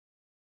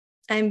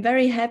I'm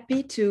very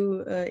happy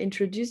to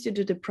introduce you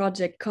to the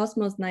project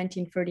Cosmos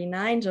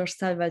 1939, Georges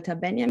Salles Walter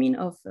Benjamin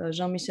of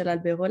Jean-Michel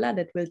Alberola,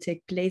 that will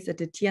take place at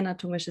the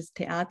Tieranatomisches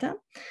Theater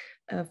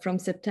from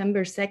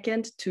September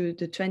 2nd to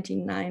the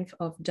 29th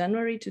of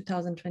January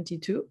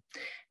 2022.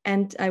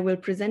 And I will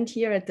present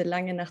here at the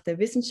Lange Nacht der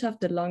Wissenschaft,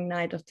 the Long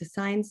Night of the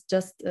Science,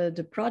 just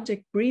the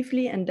project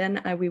briefly, and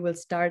then we will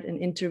start an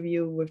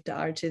interview with the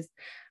artists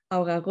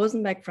Aura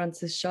Rosenberg,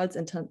 Francis Scholz,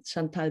 and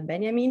Chantal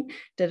Benjamin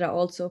that are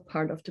also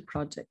part of the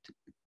project.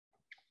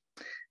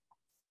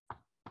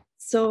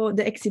 So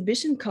the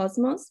exhibition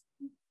Cosmos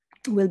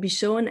will be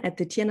shown at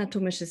the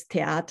Tieranatomisches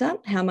Theater,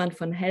 Hermann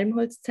von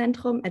Helmholtz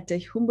Zentrum at the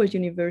Humboldt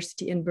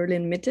University in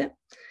Berlin-Mitte,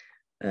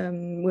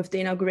 with the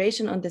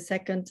inauguration on the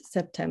 2nd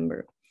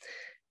September.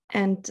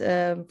 And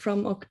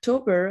from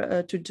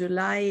October to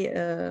July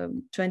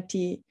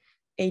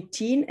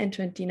 2018 and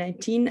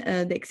 2019,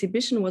 the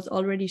exhibition was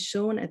already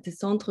shown at the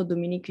Centre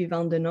Dominique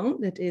Vivant de Nantes,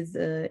 that is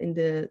in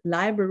the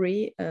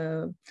library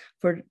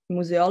for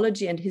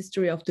museology and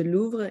history of the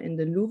Louvre in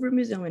the Louvre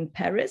Museum in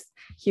Paris.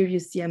 Here you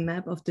see a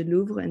map of the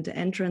Louvre and the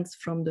entrance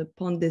from the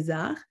Pont des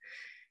Arts.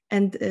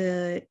 And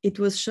it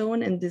was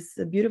shown in this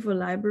beautiful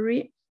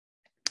library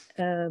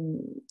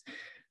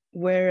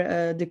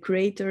where the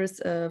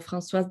curators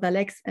Françoise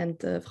Dalex and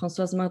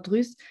Françoise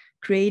Mardrus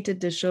created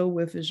the show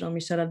with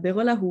Jean-Michel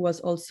Alberola, who was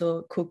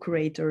also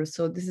co-curator.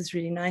 So this is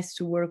really nice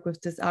to work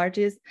with this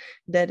artist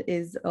that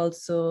is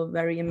also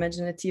very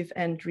imaginative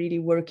and really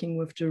working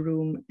with the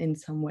room in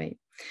some way.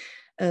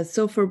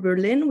 So for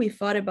Berlin, we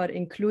thought about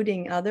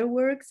including other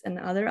works and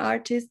other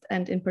artists,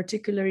 and in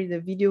particular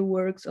the video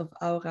works of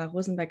Aura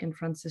Rosenberg and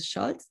Francis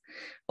Scholz,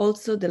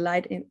 also the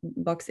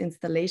lightbox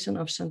installation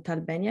of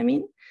Chantal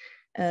Benjamin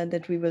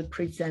that we will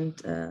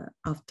present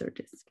after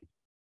this.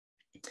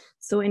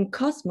 So in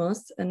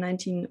Cosmos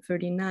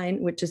 1939,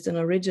 which is an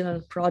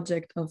original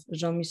project of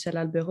Jean-Michel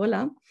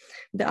Alberola,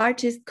 the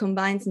artist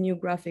combines new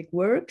graphic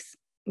works,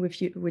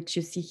 which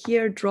you see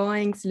here,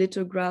 drawings,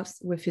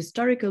 lithographs with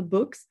historical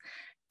books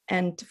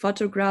and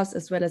photographs,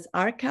 as well as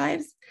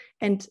archives.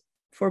 And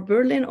for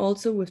Berlin,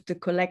 also with the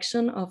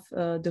collection of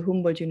the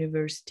Humboldt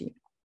University,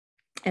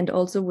 and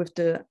also with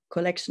the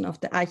collection of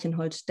the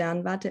Eichenholz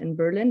Sternwarte in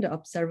Berlin, the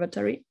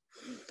observatory.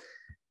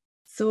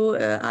 So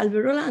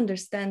Alberola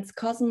understands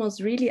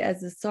Cosmos really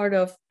as a sort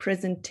of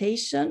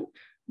presentation,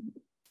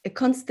 a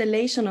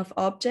constellation of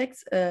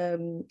objects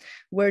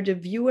where the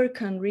viewer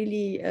can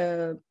really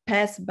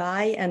pass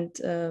by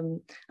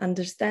and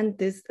understand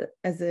this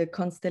as a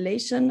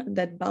constellation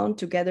that bound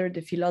together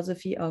the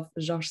philosophy of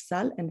Georges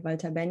Salles and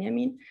Walter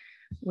Benjamin,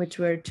 which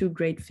were two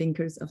great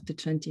thinkers of the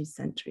 20th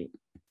century.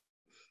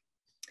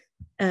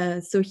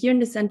 So here in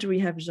the center we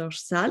have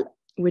Georges Salles,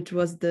 which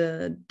was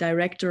the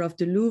director of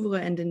the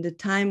Louvre, and in the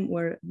time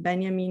where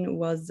Benjamin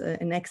was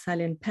in exile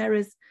in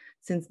Paris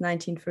since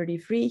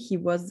 1933, he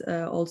was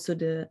also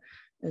the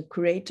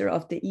curator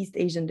of the East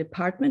Asian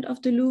department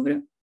of the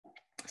Louvre.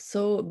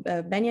 So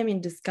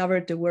Benjamin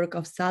discovered the work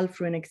of Salles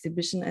through an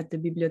exhibition at the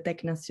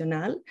Bibliothèque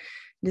Nationale.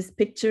 This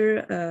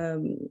picture,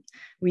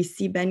 we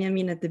see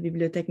Benjamin at the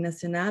Bibliothèque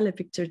Nationale, a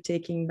picture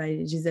taken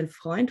by Gisèle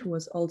Freund, who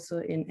was also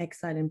in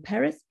exile in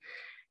Paris.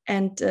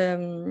 And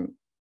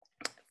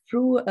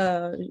through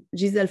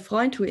Gisèle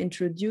Freund, who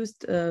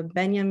introduced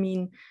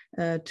Benjamin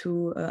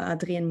to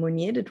Adrienne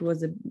Monnier, that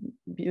was a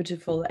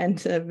beautiful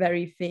and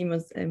very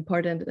famous,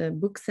 important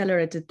bookseller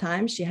at the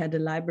time. She had a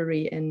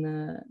library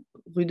in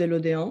Rue de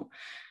l'Odéon,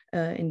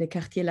 in the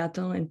Quartier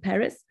Latin in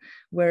Paris,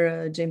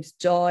 where James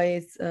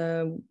Joyce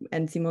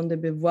and Simone de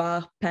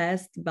Beauvoir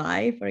passed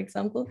by, for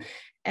example.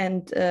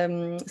 And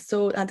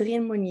so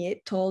Adrienne Monnier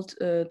told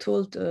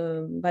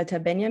Walter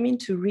Benjamin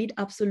to read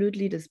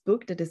absolutely this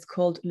book that is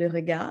called Le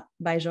Regard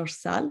by Georges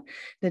Salles,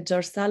 that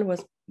Georges Salles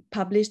was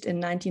published in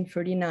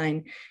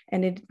 1939.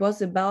 And it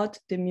was about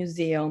the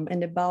museum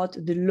and about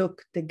the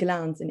look, the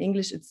glance. In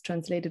English, it's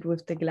translated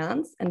with the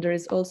glance. And there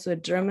is also a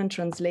German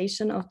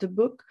translation of the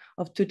book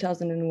of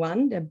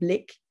 2001, Der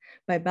Blick,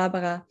 by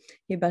Barbara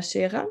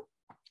Hebachera.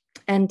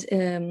 And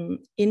in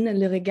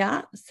Le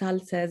Regard,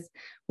 Salles says,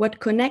 "What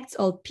connects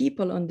all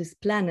people on this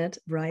planet,"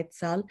 writes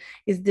Salles,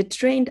 "is the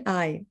trained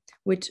eye,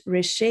 which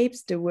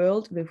reshapes the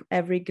world with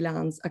every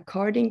glance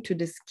according to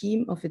the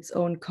scheme of its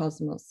own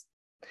cosmos."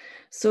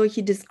 So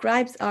he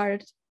describes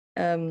art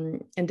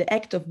and the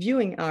act of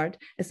viewing art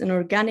as an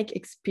organic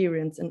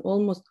experience, an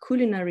almost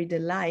culinary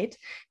delight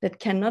that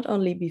can not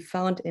only be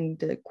found in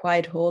the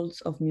quiet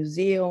halls of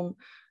museum,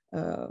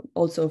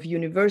 also of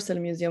Universal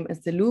Museum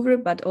as the Louvre,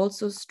 but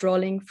also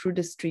strolling through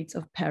the streets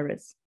of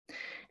Paris.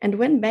 And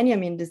when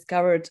Benjamin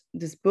discovered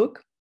this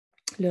book,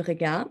 Le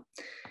Regard,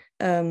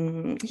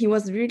 he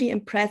was really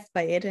impressed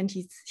by it, and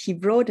he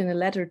wrote in a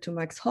letter to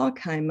Max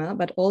Horkheimer,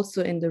 but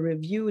also in the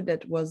review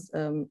that was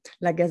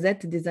La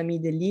Gazette des Amis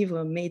des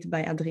Livres made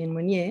by Adrienne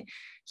Monnier.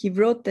 He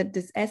wrote that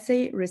this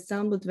essay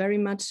resembled very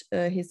much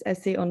his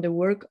essay on the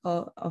work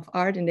of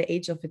art in the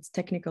age of its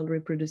technical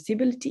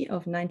reproducibility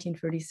of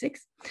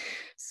 1936,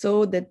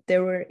 so that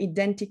there were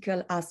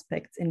identical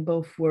aspects in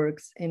both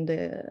works, in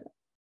the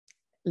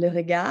Le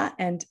Regard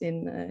and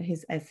in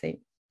his essay.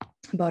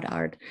 about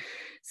art.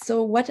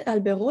 So what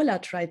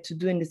Alberola tried to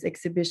do in this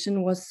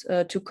exhibition was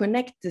to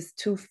connect these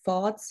two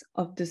thoughts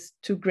of these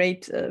two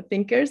great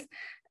thinkers.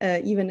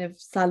 Even if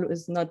Salles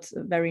is not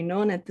very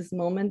known at this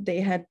moment,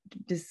 they had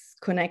this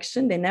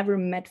connection. They never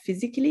met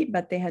physically,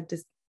 but they had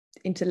this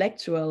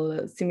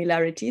intellectual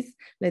similarities,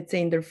 let's say,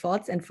 in their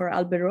thoughts. And for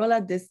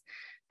Alberola, this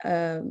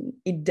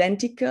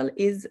identical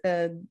is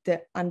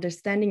the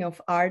understanding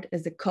of art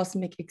as a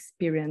cosmic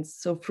experience.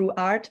 So through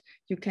art,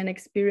 you can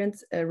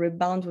experience a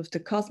rebound with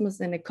the cosmos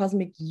and a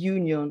cosmic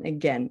union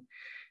again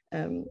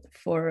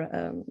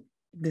for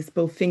these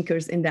both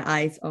thinkers in the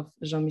eyes of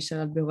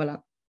Jean-Michel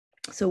Alberola.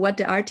 So what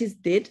the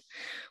artist did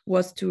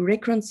was to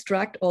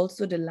reconstruct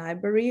also the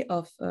library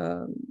of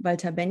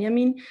Walter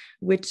Benjamin,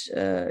 which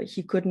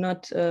he could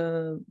not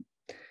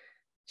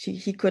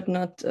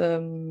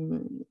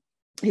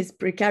his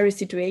precarious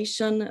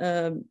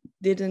situation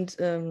didn't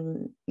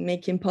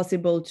make him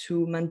possible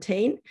to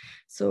maintain.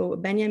 So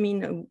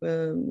Benjamin,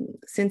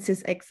 since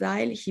his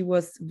exile, he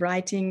was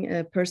writing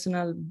a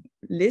personal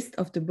list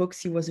of the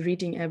books he was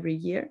reading every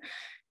year.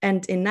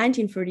 And in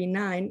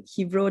 1939,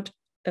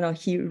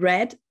 he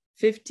read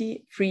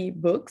 53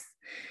 books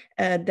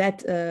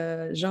that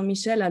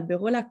Jean-Michel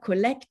Alberola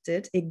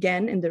collected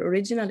again in the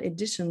original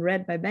edition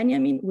read by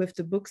Benjamin with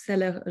the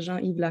bookseller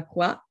Jean-Yves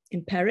Lacroix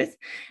in Paris.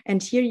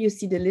 And here you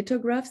see the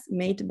lithographs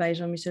made by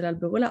Jean-Michel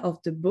Alberola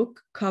of the book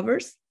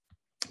covers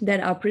that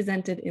are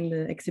presented in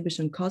the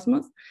exhibition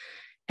Cosmos.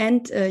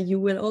 And you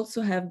will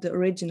also have the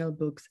original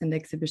books in the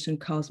exhibition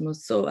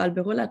Cosmos. So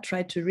Alberola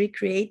tried to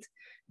recreate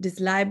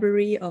this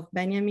library of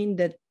Benjamin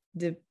that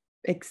the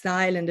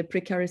exile and the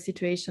precarious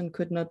situation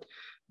could not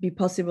be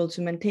possible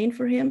to maintain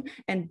for him,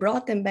 and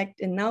brought them back,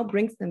 and now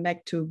brings them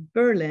back to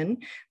Berlin,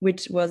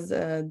 which was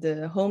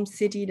the home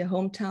city, the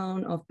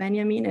hometown of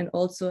Benjamin, and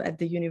also at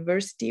the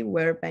university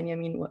where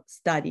Benjamin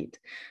studied.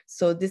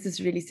 So this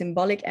is really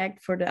symbolic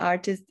act for the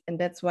artist, and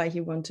that's why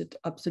he wanted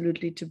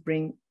absolutely to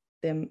bring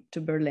them to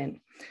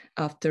Berlin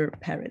after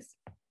Paris.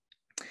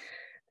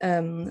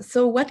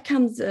 So what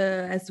comes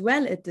as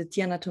well at the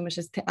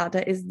Tieranatomisches Theater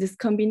is this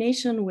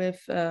combination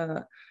with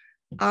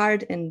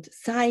art and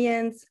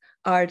science,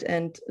 art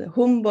and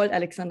Humboldt,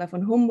 Alexander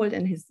von Humboldt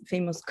and his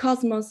famous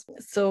Cosmos.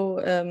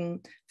 So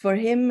for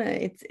him,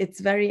 it's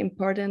very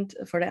important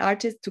for the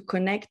artist to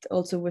connect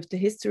also with the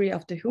history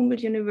of the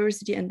Humboldt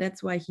University, and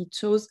that's why he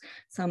chose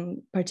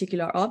some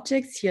particular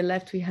objects. Here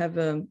left we have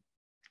a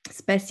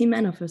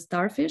specimen of a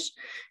starfish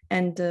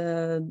and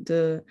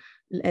a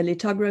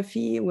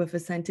lithography with a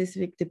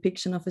scientific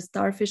depiction of a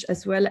starfish,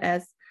 as well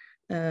as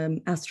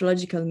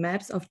astrological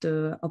maps of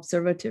the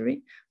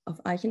observatory of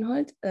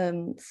Eichenholz.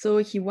 So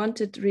he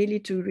wanted really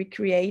to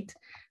recreate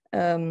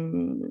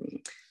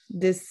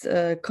this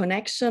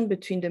connection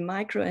between the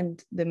micro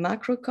and the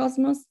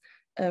macrocosmos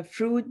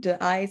through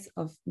the eyes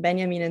of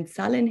Benjamin and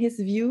Salles. In his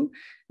view,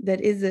 that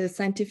is a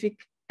scientific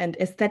and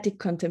aesthetic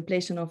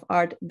contemplation of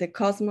art. The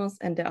cosmos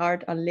and the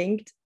art are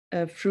linked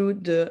through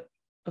the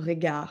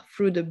regard,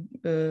 through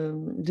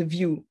the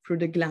view, through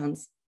the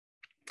glance.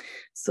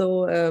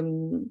 So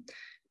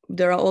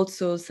there are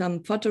also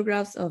some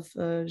photographs of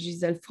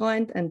Giselle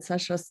Freund and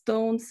Sascha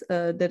Stones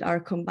that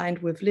are combined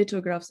with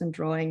lithographs and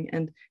drawing.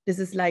 And this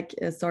is like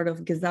a sort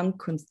of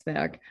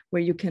Gesamtkunstwerk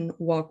where you can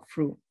walk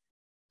through.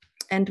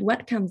 And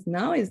what comes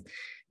now is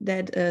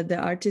that the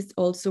artist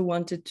also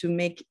wanted to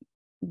make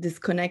this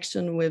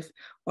connection with,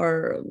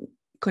 or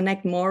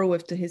connect more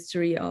with the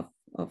history of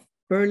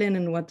Berlin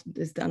and what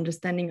is the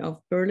understanding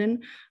of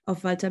Berlin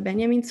of Walter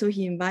Benjamin. So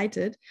he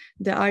invited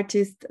the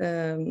artist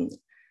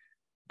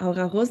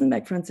Aura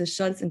Rosenberg, Francis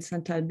Scholz, and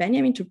Chantal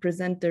Benjamin to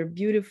present their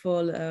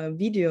beautiful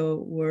video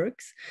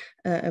works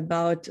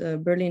about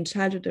Berlin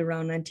childhood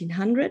around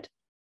 1900.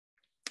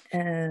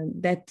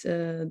 That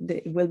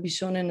they will be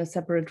shown in a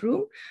separate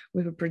room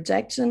with a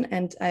projection.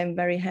 And I'm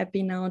very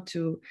happy now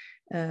to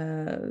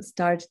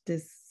start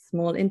this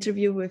small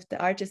interview with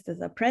the artists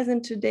that are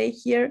present today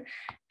here.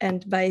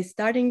 And by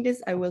starting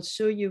this, I will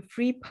show you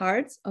 3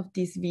 parts of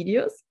these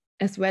videos,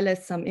 as well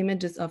as some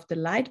images of the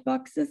light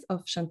boxes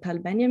of Chantal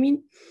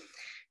Benjamin.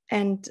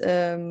 And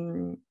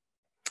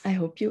I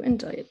hope you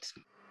enjoy it.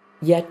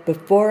 Yet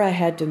before I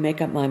had to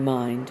make up my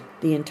mind,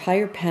 the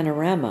entire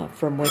panorama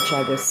from which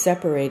I was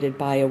separated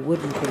by a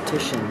wooden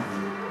partition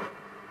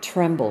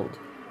trembled,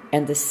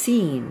 and the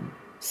scene,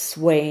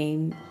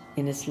 swaying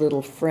in its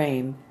little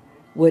frame,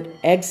 would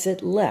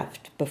exit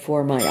left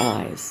before my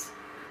eyes.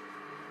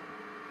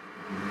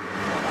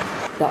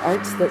 The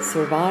arts that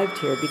survived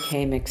here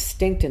became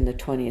extinct in the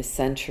 20th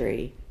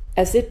century.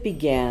 As it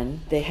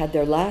began, they had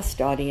their last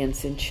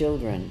audience in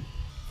children.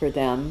 For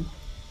them,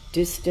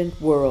 distant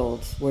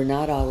worlds were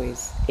not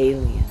always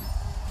alien.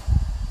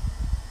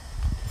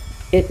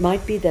 It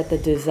might be that the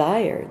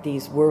desire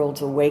these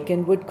worlds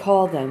awakened would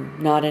call them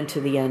not into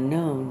the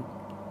unknown,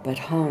 but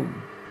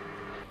home.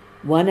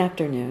 One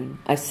afternoon,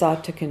 I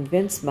sought to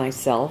convince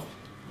myself,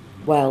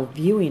 while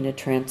viewing a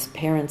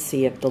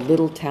transparency of the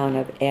little town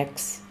of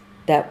X,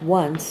 that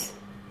once,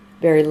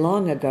 very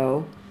long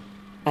ago,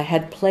 I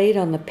had played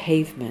on the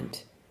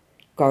pavement,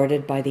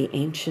 guarded by the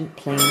ancient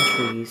plane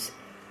trees,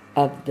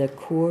 of the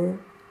Cour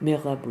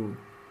Mirabeau.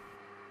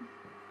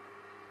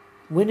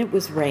 When it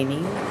was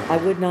raining, I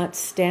would not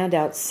stand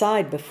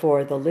outside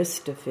before the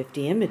list of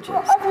 50 images.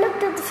 Well, I've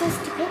looked at the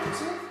 50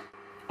 pictures.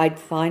 I'd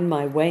find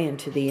my way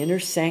into the inner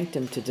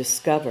sanctum to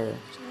discover,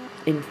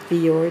 in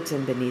fjords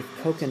and beneath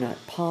coconut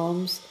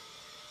palms,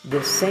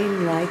 the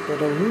same light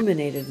that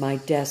illuminated my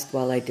desk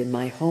while I did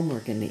my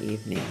homework in the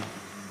evening.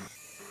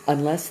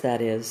 Unless,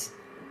 that is,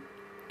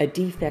 a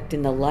defect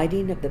in the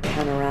lighting of the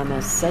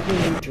panorama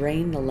suddenly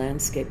drained the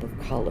landscape of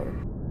color.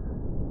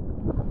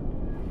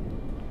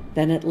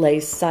 Then it lay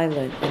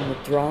silent and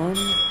withdrawn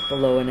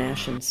below an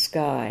ashen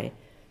sky,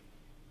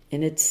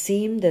 and it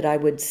seemed that I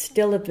would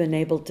still have been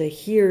able to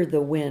hear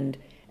the wind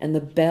and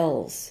the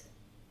bells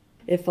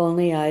if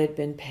only I had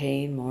been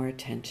paying more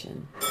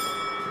attention.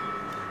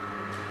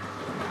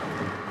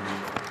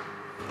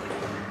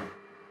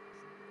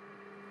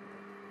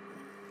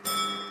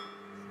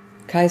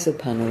 Kaiser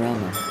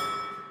Panorama.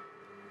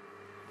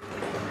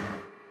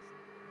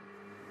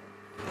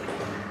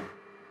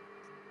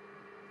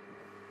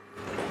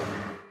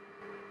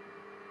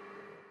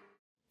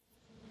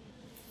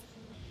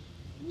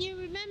 Can you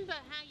remember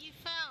how you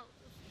felt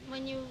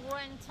when you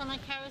went on a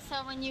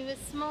carousel when you were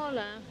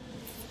smaller?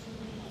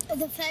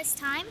 The first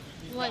time?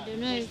 Well, I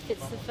don't know if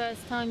it's the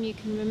first time you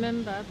can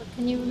remember, but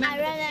can you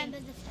remember? I remember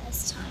the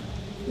first time.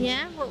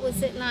 Yeah? What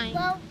was it like?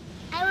 Well,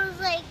 I was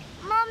like,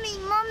 Mommy,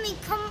 Mommy,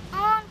 come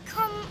on,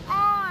 come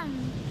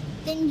on.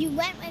 Then you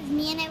went with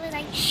me and I was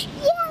like,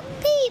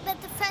 yippee!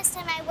 But the first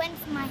time I went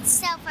for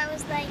myself, I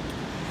was like,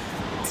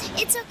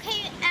 it's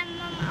okay,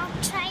 Mom,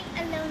 I'll try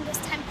alone this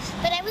time.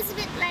 But I was a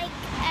bit like,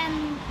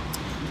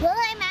 will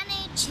I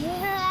manage?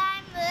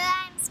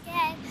 I'm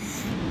scared.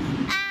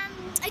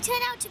 It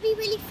turned out to be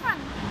really fun.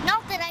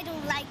 Not that I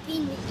don't like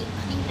being with you,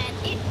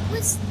 Honey,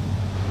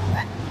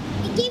 but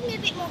it gave me a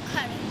bit more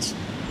courage.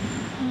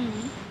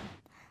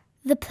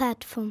 The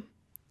platform,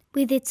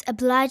 with its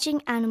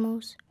obliging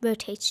animals,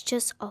 rotates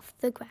just off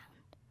the ground.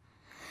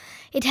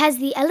 It has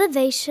the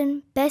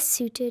elevation best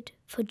suited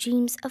for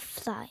dreams of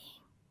flying.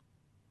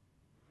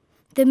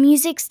 The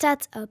music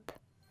starts up,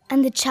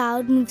 and the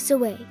child moves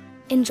away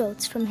in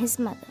jolts from his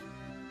mother.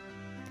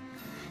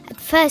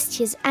 At first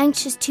he is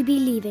anxious to be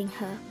leaving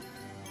her,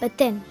 but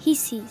then he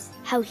sees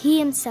how he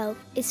himself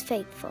is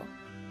faithful.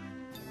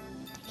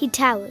 He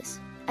towers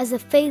as a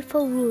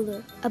faithful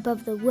ruler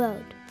above the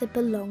world that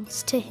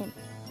belongs to him.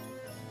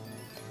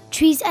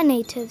 Trees and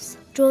natives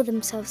draw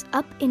themselves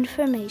up in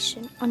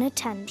formation on a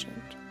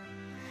tangent.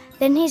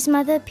 Then his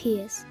mother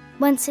appears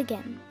once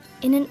again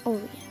in an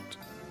orient,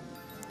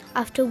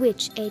 after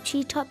which a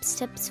treetop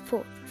steps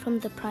forth from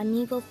the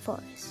primeval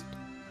forest,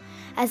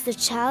 as the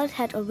child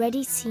had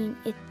already seen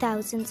it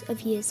thousands of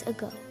years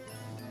ago,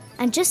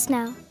 and just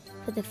now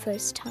for the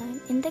first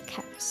time in the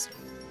carousel.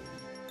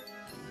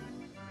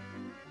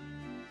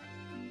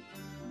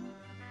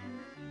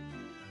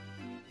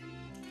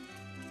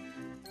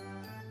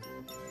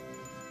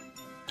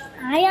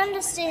 I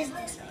understand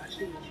this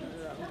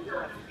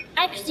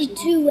actually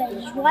two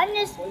ways. One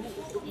is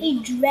he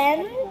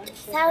dreamt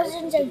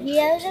thousands of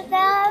years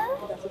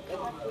ago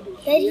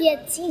that he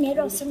had seen it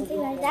or something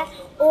like that,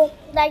 or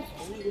like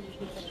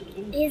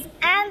his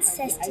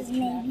ancestors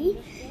maybe,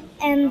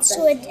 and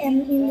saw it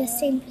in the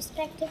same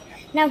perspective.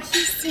 Now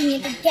he's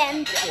seeing it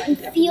again and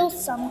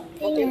feels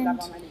something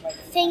and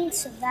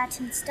thinks of that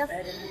and stuff.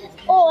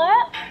 Or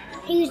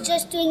he's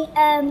just doing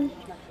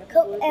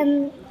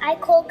I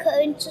call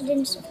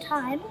coincidence of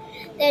time,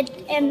 that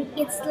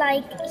it's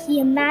like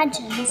he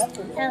imagines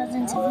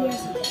thousands of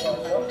years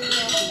ago.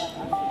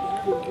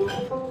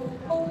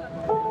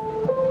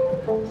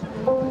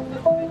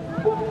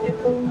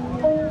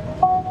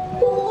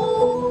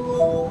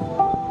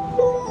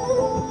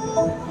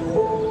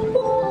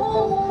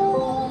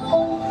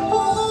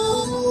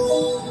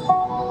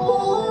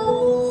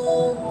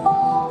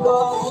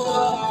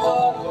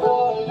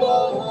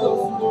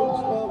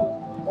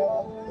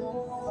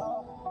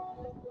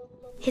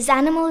 His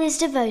animal is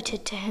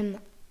devoted to him.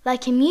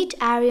 Like a mute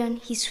Arion,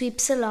 he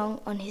sweeps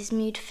along on his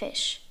mute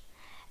fish.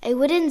 A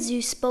wooden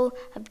Zeus bowl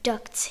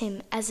abducts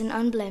him as an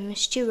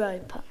unblemished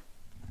Europa.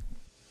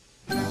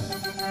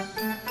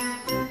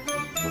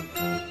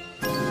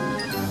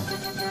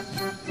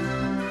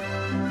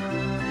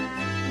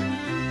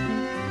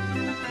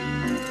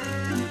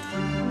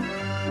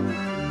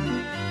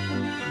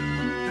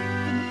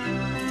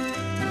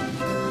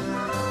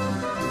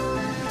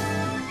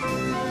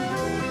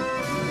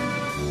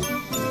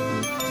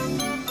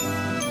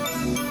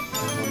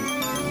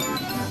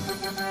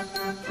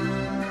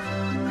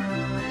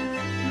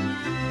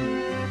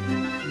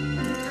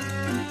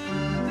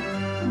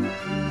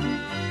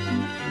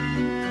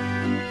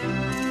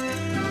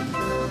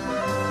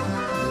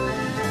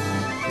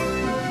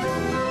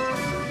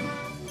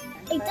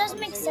 It does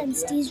make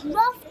sense. These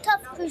rough,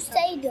 tough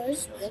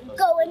crusaders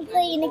go and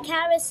play in a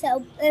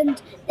carousel and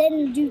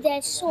then do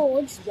their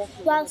swords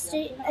whilst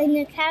in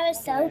a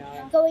carousel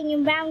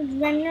going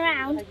around, running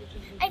around.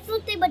 I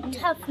thought they were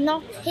tough,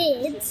 not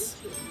kids.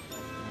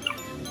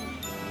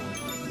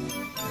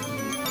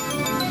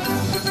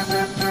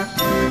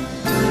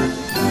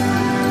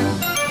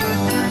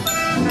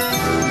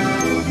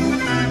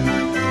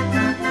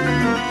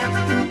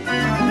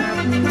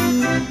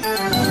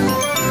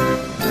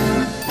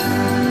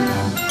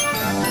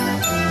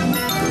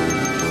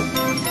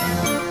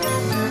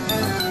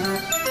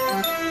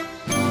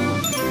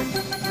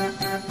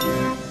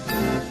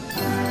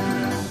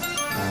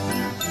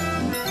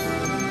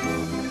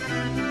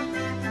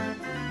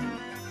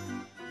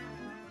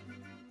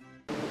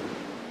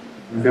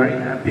 I'm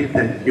very happy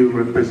that you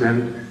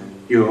represent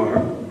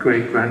your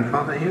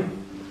great-grandfather here.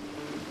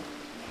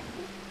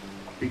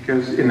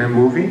 Because in a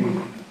movie,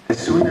 as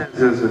soon as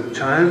there's a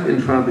child in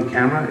front of the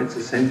camera, it's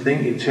the same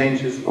thing, it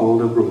changes all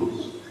the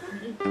rules.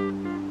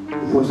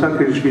 C'est pour ça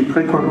que je suis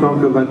très content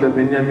que Walter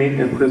Benjamin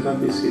est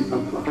présent ici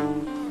parfois.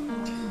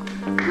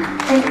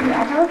 There's the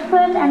adult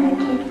world and the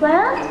kid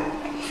world.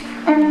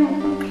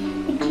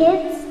 The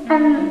kids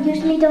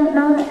usually don't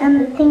know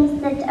the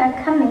things that are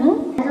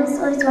coming. Adults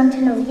always want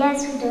to know,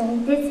 yes, we're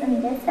doing this,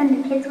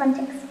 and the kids want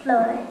to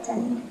explore it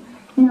and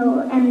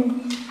know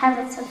and have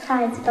a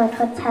surprise about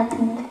what's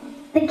happening.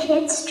 The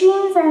kids'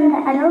 dreams and the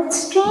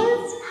adults'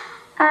 dreams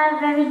are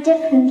very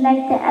different.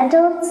 Like the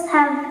adults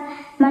have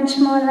much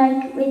more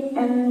like with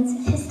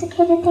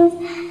sophisticated things.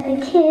 The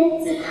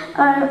kids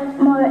are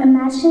more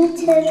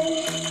imaginative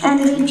and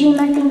they dream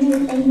of things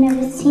that they've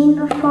never seen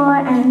before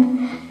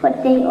and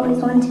what they always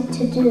wanted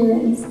to do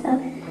and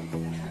stuff.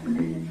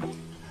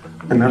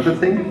 Another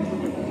thing?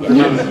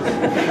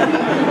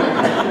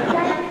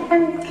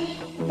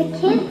 The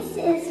kids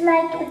is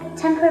like a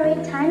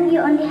temporary time. You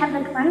only have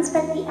it once,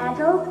 but the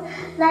adult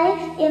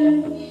life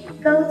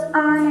goes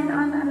on and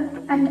on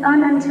and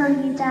on until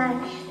you die.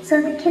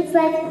 So the kid's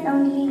life is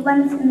only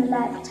once in a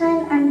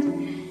lifetime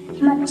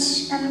and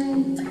much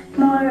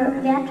more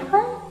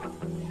wertvoll.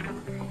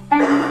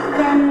 And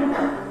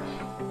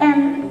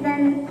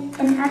then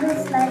in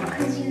adult's life,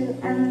 because you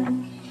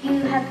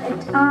have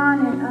it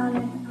on and on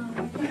and on.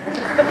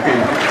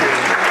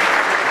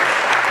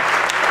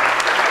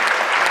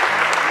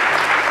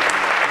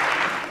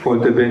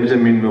 Walter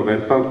Benjamin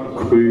n'aurait pas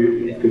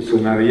cru que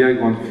son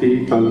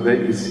arrière-grande-fille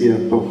parlerait ici à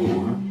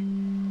Port-Moi.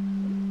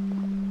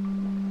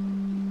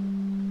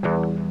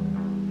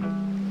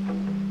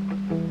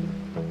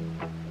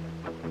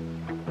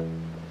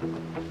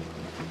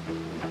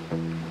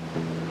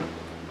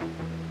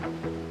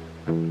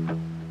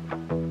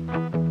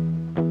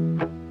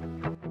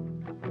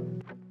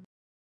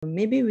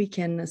 Maybe we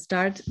can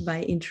start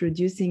by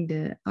introducing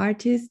the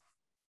artist.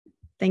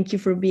 Thank you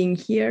for being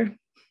here.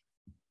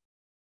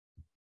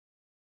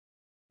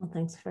 Well,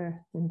 thanks for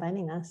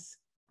inviting us.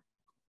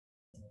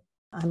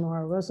 I'm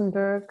Laura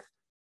Rosenberg.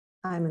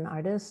 I'm an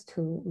artist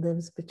who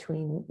lives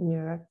between New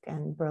York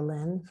and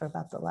Berlin for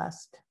about the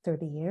last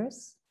 30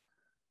 years.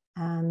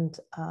 And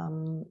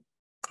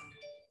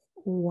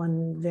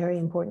one very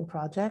important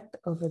project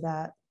over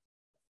that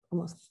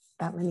almost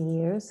that many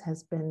years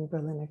has been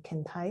Berliner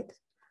Kindheit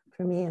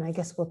for me. And I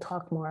guess we'll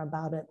talk more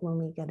about it when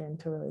we get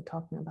into really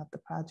talking about the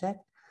project.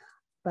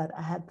 But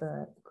I had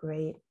the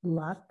great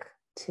luck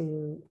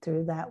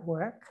through that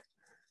work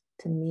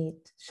to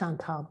meet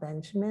Chantal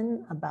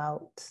Benjamin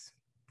about,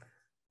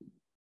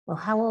 well,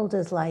 how old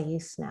is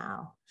Lais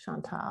now,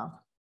 Chantal?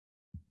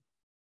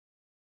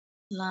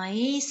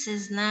 Lais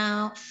is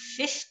now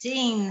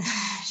 15.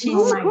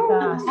 Oh my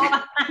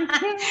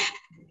gosh.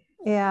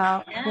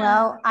 Yeah,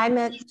 well, I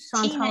met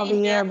Chantal the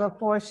year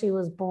before she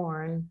was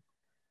born.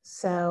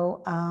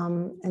 So,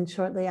 and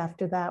shortly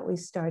after that, we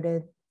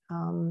started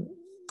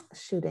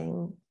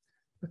shooting,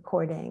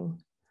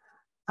 recording.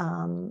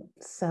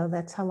 So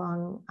that's how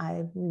long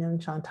I've known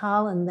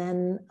Chantal. And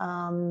then,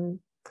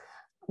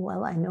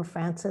 well, I know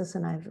Frances,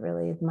 and I've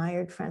really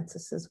admired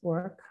Frances's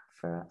work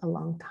for a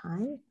long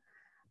time.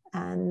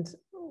 And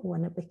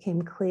when it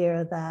became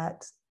clear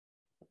that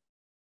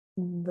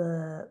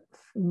the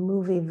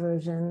movie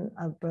version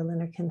of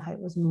Berliner Kindheit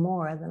was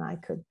more than I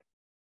could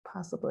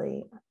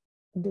possibly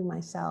do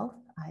myself,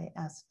 I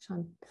asked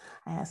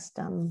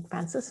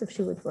Frances if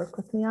she would work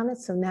with me on it.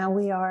 So now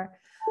we are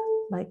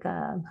like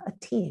a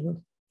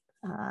team,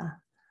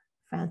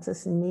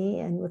 Frances and me,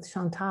 and with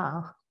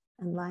Chantal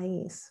and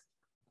Lais.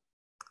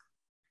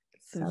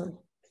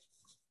 So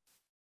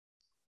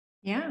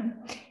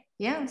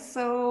yeah.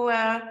 So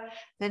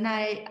then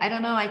I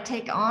don't know, I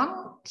take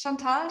on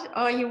Chantal,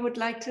 or you would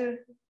like to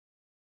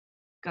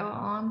go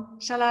on?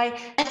 Shall I?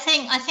 I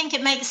think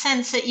it makes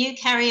sense that you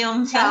carry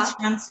on first,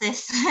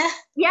 Frances.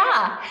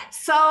 Yeah.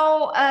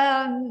 So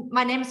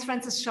my name is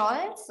Frances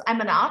Scholz. I'm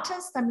an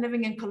artist. I'm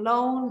living in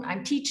Cologne.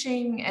 I'm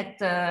teaching at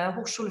the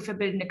Hochschule für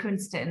Bildende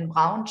Künste in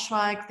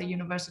Braunschweig, the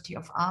University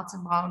of Arts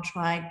in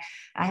Braunschweig.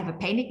 I have a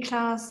painting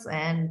class,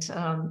 and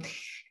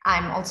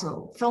I'm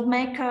also a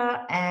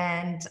filmmaker.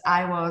 And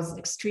I was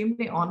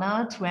extremely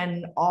honored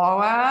when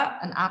Aura,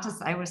 an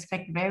artist I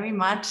respect very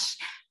much,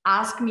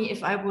 asked me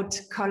if I would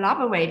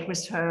collaborate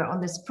with her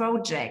on this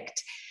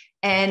project.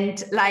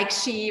 And like,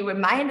 she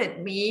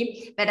reminded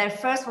me that I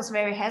first was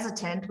very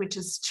hesitant, which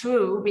is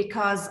true,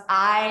 because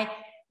I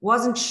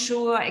wasn't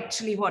sure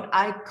actually what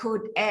I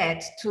could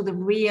add to the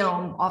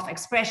realm of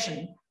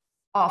expression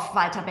of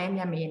Walter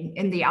Benjamin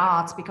in the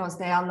arts, because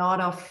there are a lot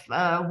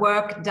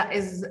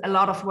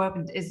of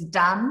work is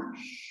done.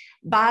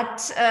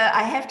 But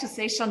I have to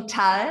say,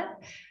 Chantal,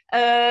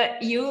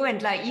 you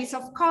and Lais,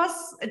 of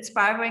course,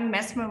 inspiring,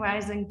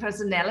 mesmerizing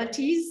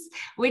personalities,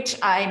 which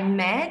I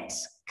met,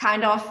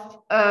 kind of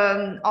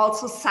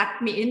also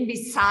sucked me in,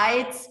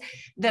 besides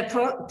the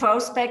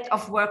prospect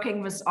of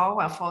working with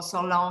Aura for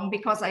so long,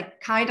 because I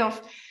kind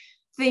of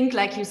think,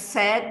 like you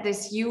said,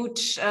 this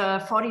huge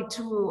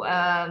 42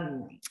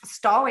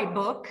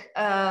 storybook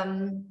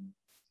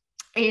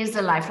is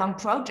a lifelong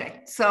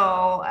project.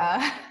 So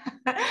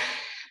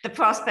the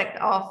prospect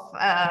of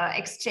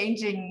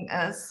exchanging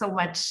so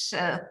much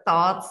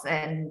thoughts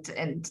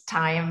and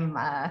time,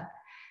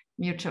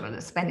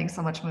 spending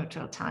so much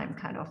mutual time,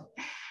 kind of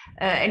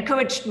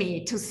encouraged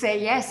me to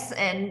say yes.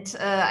 And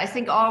I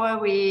think Aura,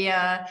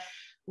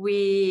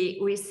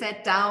 we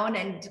sat down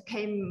and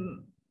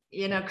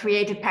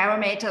created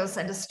parameters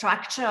and a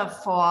structure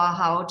for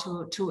how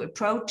to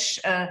approach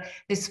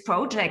this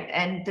project,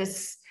 and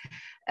this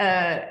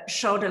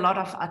showed a lot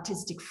of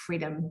artistic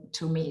freedom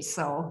to me.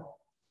 So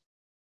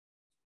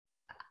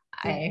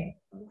I'm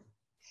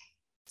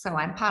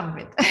part of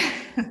it.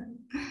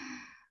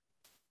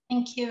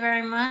 Thank you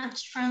very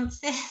much,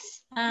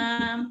 Frances.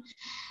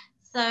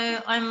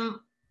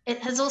 It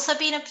has also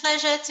been a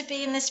pleasure to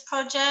be in this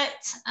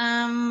project.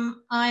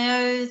 I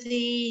owe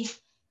the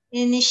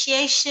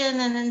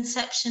initiation and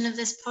inception of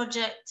this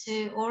project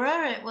to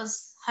Aura. It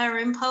was her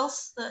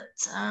impulse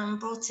that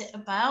brought it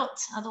about.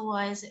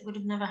 Otherwise, it would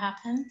have never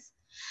happened.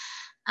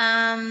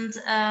 And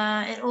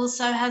it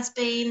also has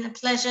been a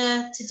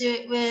pleasure to do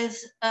it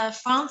with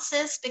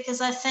Frances,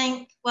 because I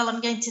think, well,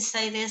 I'm going to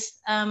say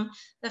this,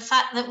 the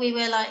fact that we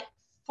were like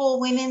 4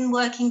 women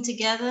working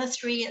together,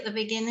 3 at the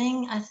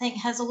beginning, I think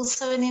has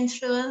also an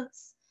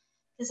influence,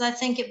 because I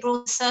think it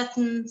brought a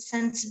certain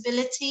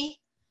sensibility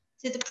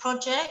to the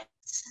project.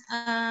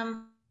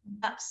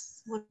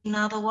 Perhaps would have been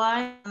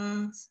otherwise.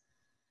 And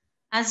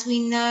as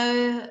we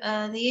know,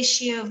 the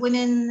issue of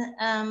women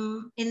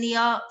in the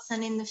arts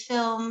and in the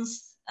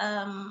films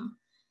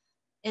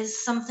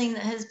is something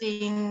that has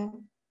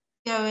been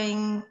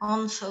going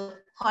on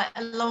for quite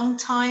a long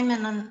time,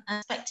 and an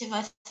perspective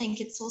I think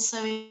it's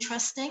also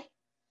interesting.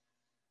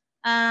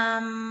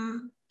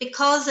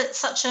 Because it's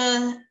such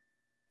a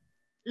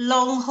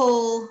long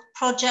haul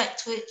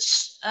project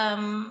which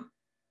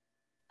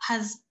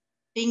has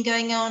been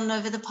going on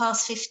over the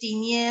past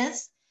 15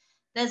 years,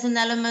 there's an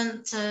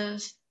element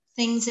of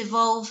things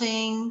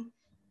evolving,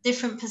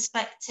 different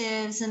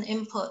perspectives and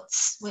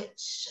inputs,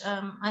 which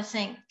I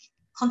think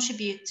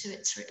contribute to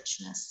its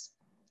richness.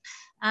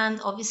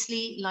 And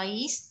obviously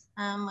Lais,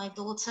 my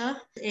daughter,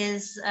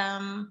 is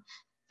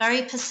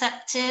very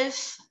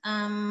perceptive,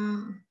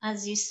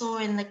 as you saw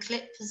in the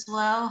clip as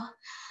well,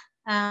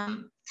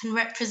 can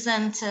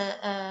represent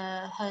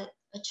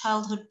a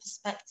childhood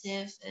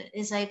perspective,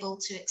 is able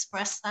to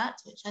express that,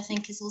 which I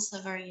think is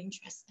also very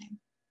interesting.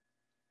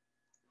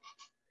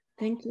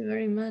 Thank you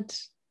very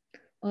much.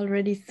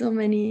 Already so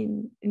many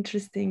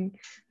interesting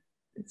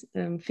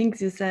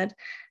things you said.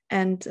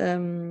 And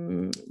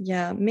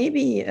yeah,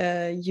 maybe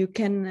you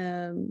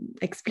can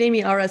explain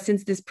me, Aura,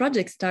 since this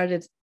project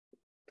started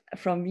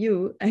from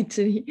you,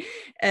 actually,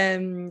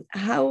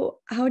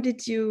 how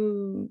did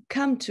you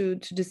come to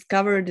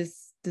discover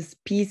this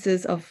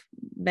pieces of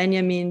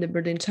Benjamin, the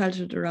Berlin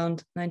childhood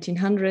around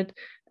 1900,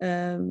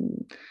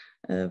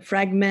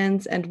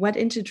 fragments, and what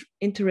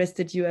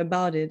interested you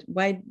about it?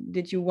 Why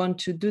did you want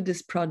to do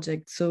this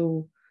project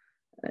so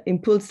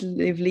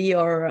impulsively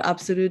or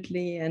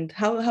absolutely? And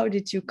how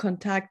did you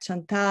contact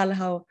Chantal?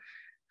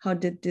 How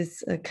did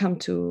this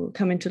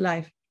come into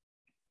life?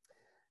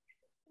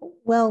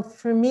 Well,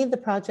 for me, the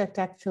project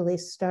actually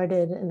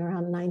started in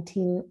around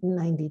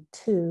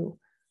 1992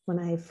 when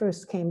I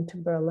first came to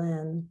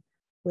Berlin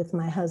with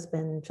my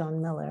husband,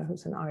 John Miller,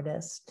 who's an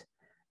artist,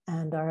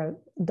 and our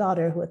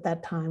daughter, who at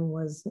that time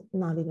was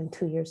not even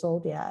 2 years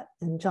old yet.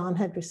 And John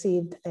had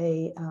received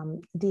a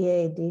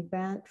DAAD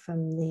grant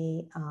from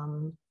the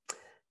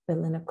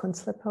Berliner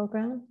Künstler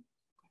program.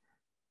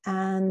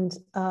 And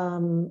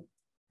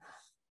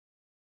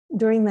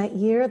during that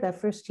year, that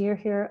first year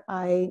here,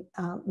 I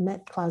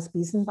met Klaus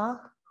Biesenbach,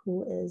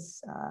 who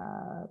is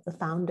the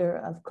founder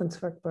of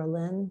Kunstwerk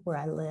Berlin, where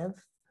I live.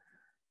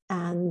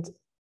 And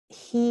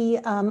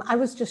I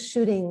was just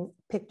shooting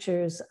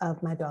pictures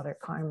of my daughter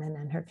Carmen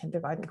and her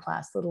kindergarten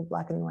class, little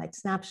black and white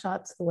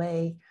snapshots, the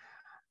way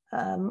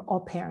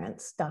all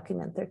parents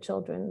document their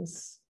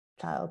children's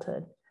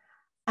childhood.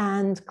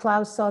 And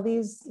Klaus saw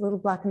these little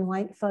black and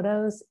white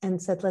photos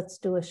and said, let's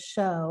do a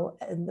show.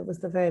 And it was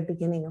the very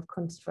beginning of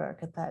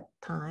Kunstwerk at that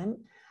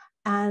time.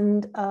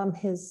 And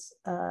his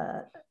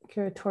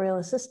curatorial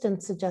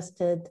assistant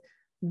suggested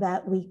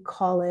that we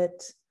call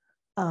it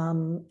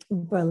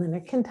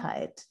Berliner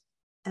Kindheit,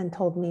 and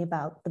told me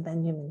about the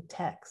Benjamin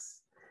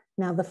texts.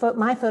 Now,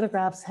 my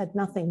photographs had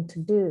nothing to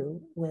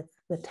do with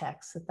the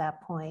texts at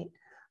that point,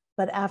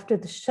 but after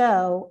the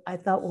show, I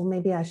thought, well,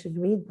 maybe I should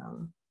read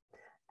them.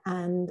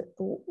 And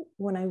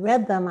when I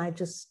read them, I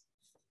just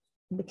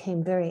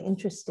became very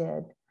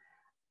interested.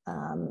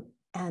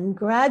 And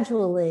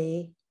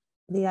gradually,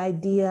 the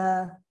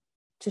idea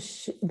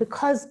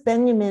because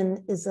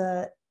Benjamin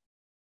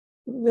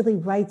really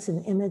writes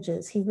in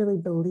images, he really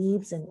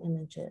believes in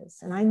images.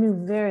 And I knew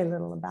very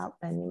little about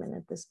Benjamin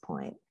at this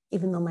point,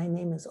 even though my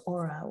name is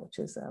Aura, which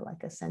is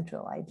like a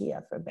central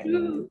idea for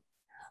Benjamin.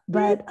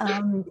 But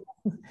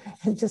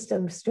just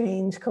a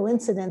strange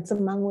coincidence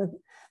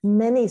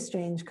many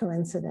strange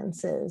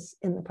coincidences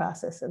in the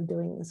process of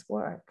doing this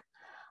work.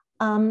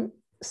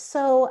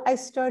 So I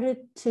started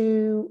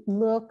to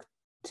look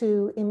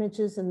to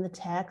images in the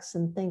text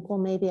and think, well,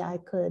 maybe I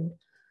could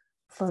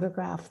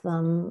photograph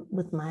them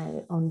with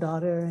my own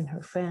daughter and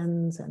her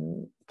friends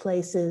and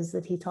places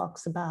that he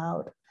talks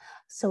about.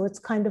 So it's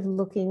kind of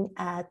looking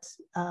at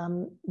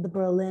the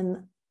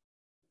Berlin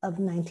of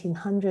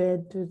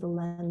 1900 through the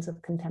lens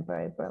of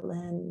contemporary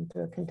Berlin,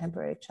 through a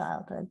contemporary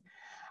childhood.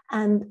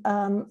 And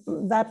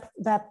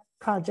that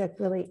project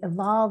really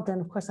evolved.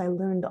 And of course, I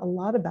learned a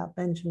lot about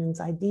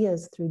Benjamin's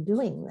ideas through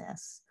doing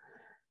this,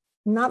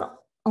 not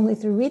only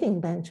through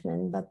reading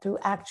Benjamin, but through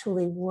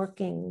actually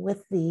working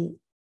with the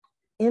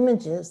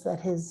images that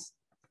his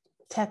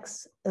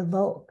texts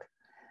evoke.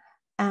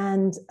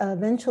 And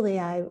eventually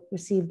I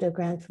received a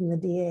grant from the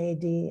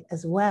DAAD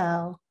as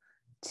well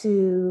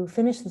to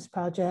finish this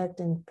project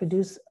and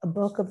produce a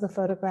book of the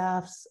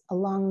photographs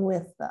along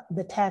with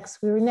the text.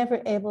 We were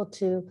never able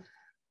to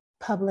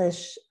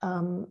publish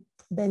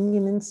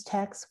Benjamin's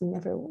texts. We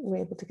never were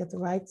able to get the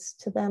rights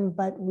to them,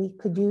 but we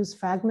could use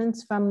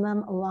fragments from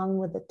them along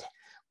with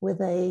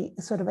a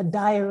sort of a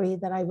diary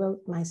that I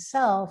wrote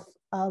myself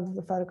of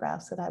the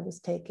photographs that I was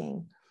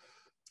taking.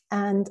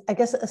 And I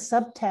guess a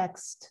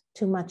subtext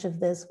to much of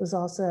this was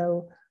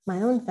also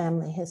my own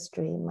family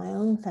history. My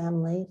own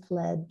family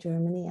fled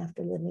Germany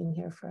after living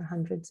here for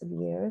hundreds of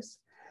years.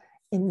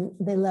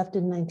 They left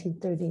in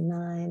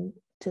 1939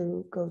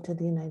 to go to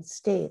the United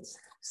States.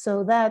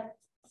 So that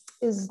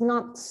is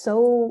not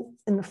so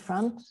in the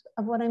front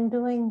of what I'm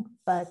doing,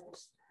 but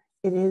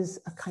it is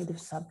a kind of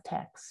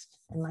subtext.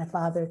 And my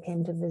father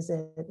came to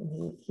visit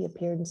and he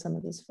appeared in some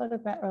of these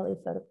early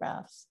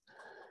photographs.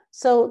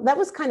 So that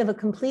was kind of a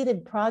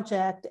completed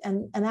project.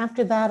 And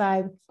after that,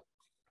 I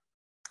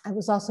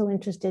was also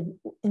interested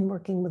in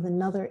working with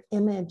another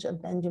image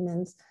of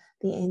Benjamin's,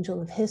 The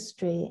Angel of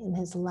History, in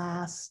his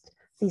last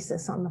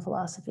thesis on the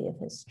philosophy of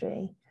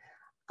history.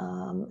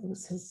 It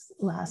was his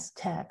last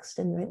text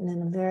and written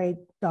in a very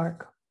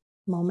dark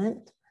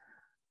moment.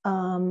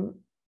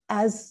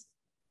 As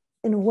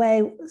in a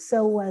way,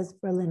 so was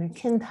Berliner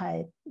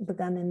Kindheit,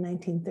 begun in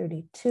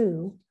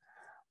 1932,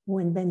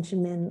 when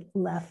Benjamin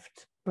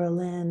left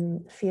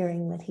Berlin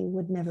fearing that he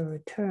would never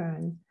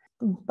return.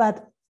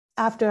 But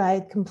after I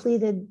had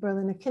completed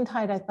Berliner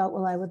Kindheit, I thought,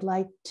 well, I would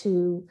like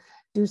to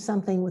do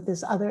something with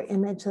this other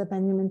image that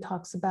Benjamin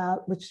talks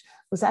about, which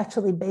was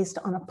actually based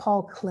on a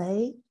Paul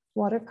Klee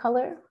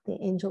watercolor, The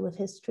Angel of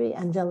History,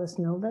 Angelus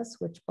Novus,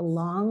 which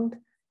belonged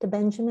to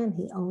Benjamin.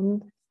 He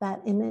owned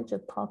that image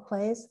of Paul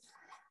Klee's.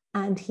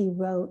 And he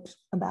wrote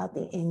about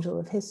the angel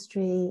of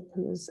history,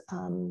 who's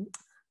kind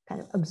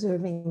of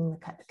observing the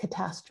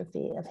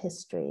catastrophe of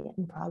history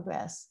and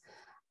progress.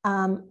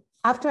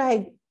 After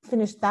I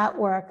finished that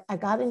work, I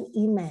got an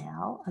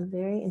email, a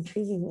very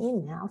intriguing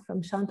email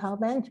from Chantal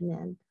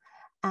Benjamin,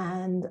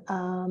 and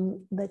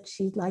that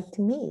she'd like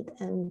to meet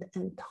and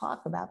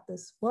talk about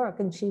this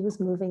work. And she was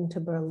moving to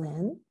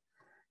Berlin.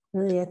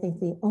 Really, I think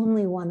the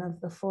only one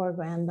of the 4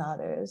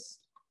 granddaughters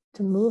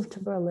to move to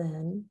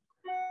Berlin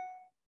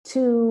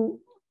to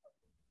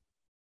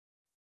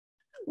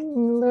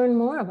learn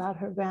more about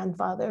her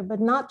grandfather, but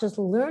not just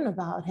learn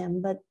about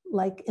him, but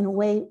like in a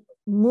way,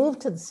 move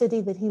to the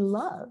city that he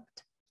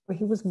loved, where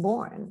he was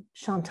born.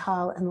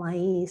 Chantal and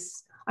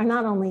Lais are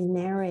not only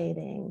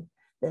narrating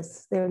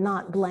this, they're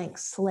not blank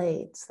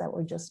slates that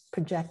we're just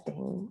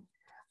projecting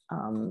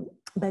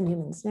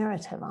Benjamin's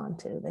narrative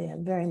onto. They are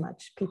very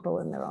much people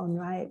in their own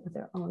right, with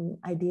their own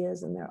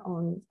ideas and their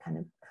own kind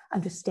of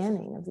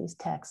understanding of these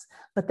texts,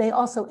 but they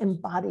also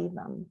embody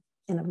them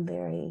in a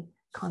very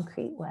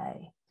concrete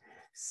way.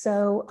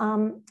 So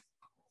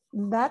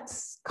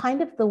that's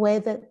kind of the way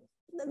that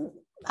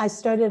I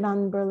started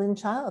on Berlin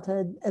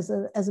Childhood as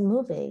a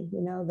movie.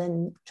 You know,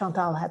 then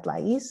Chantal had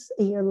Lais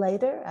a year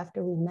later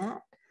after we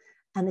met,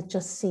 and it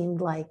just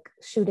seemed like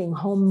shooting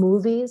home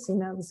movies. You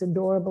know, this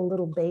adorable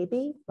little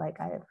baby. Like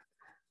I have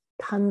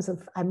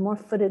more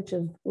footage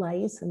of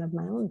Lais than of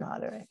my own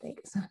daughter, I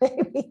think, as a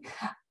baby.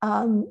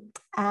 And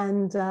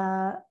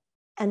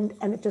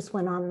it just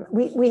went on.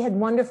 We had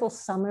wonderful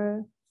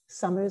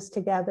summers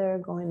together,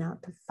 going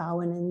out to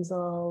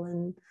Fraueninsel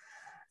and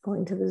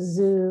going to the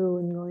zoo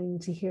and going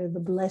to hear the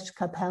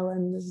Blechkapelle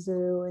in the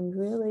zoo, and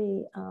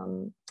really,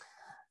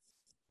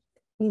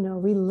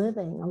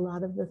 reliving a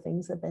lot of the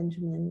things that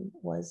Benjamin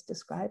was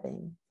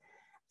describing.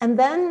 And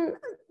then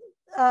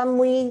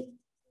we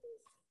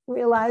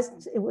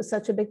realized it was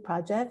such a big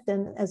project,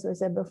 and as I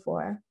said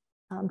before,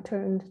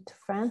 turned to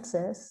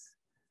Frances,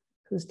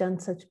 who's done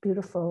such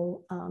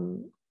beautiful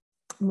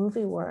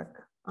movie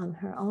work on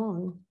her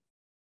own,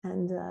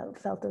 and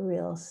felt a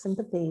real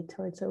sympathy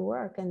towards her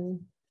work, and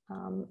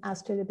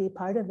asked her to be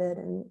part of it,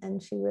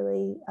 and she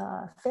really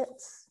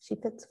fits. She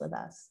fits with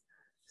us.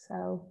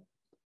 So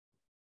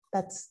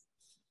that's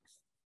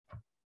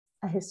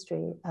a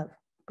history of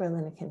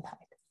Berliner Kindheit.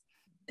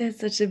 That's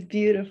such a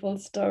beautiful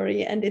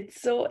story, and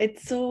it's so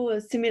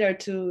similar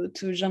to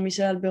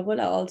Jean-Michel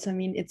Alberola also. I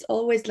mean, it's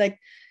always like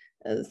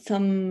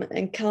some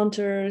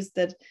encounters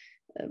that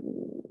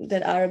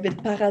that are a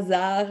bit par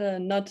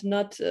hasard,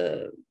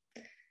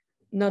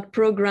 not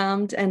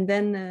programmed, and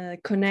then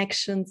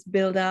connections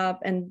build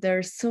up, and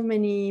there's so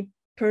many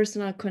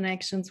personal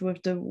connections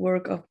with the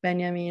work of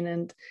Benjamin,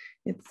 and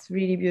it's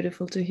really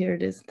beautiful to hear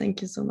this.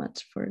 Thank you so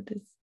much for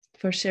this,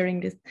 for sharing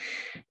this.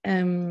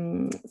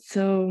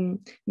 So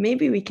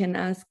maybe we can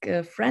ask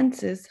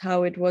Frances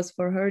how it was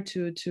for her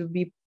to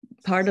be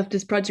part of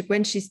this project,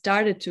 when she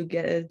started to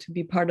get to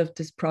be part of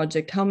this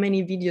project. How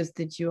many videos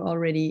did you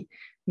already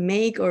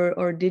make,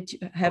 or did you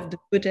have the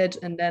footage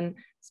and then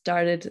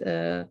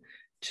started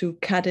to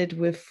cut it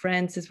with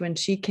Frances when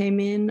she came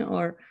in,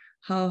 or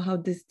how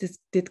did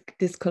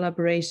this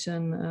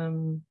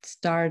collaboration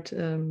start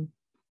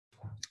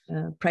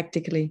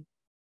practically?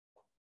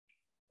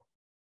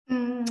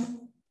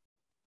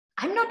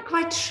 I'm not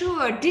quite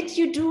sure. Didn't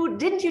you do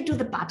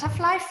the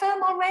butterfly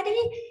film already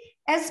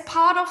as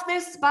part of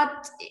this?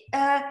 But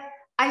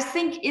I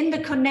think in the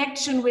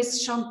connection with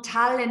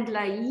Chantal and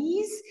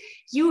Laïs,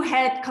 you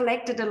had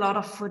collected a lot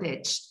of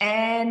footage,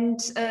 and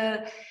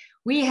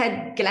we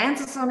had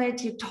glances on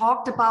it, you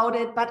talked about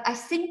it, but I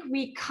think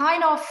we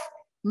kind of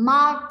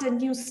marked a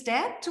new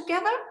step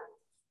together.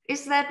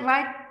 Is that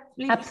right?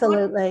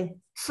 Absolutely.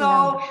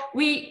 So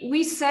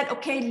we said,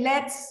 okay,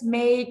 let's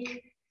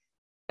make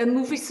a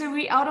movie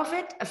series out of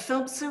it, a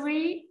film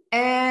series,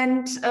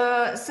 and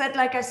said,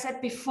 like I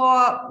said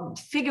before,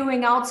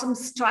 figuring out some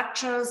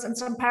structures and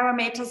some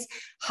parameters,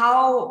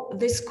 how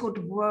this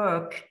could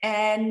work,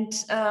 and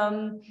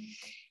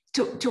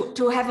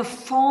to have a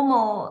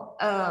formal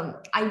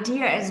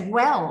idea as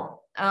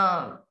well,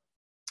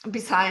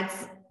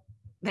 besides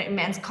the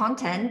immense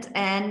content,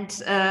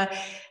 and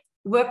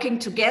working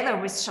together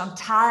with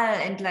Chantal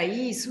and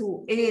Laïs,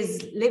 who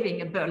is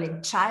living a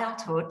Berlin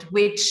childhood,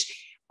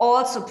 which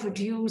also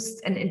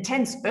produced an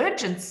intense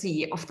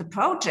urgency of the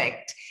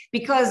project,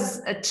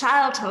 because a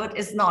childhood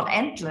is not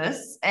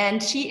endless,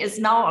 and she is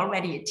now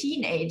already a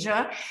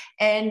teenager,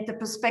 and the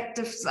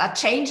perspectives are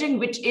changing,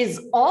 which is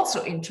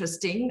also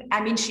interesting.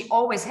 I mean, she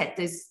always had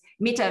this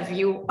meta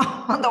view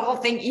on the whole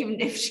thing,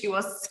 even if she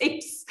was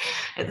 6.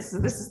 This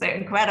is the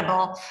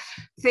incredible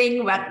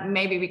thing, but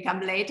maybe we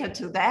come later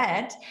to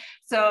that.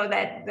 So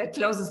that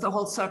closes the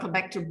whole circle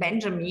back to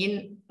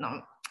Benjamin.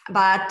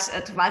 But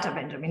to Walter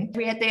Benjamin.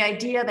 We had the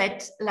idea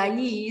that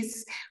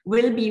Laïs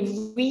will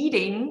be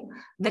reading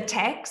the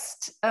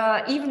text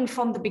even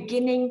from the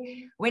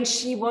beginning, when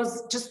she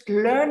was just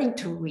learning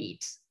to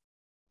read,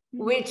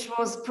 which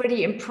was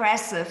pretty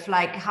impressive,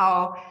 like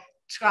how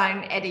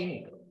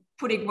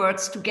putting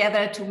words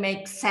together to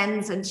make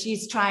sense, and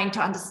she's trying to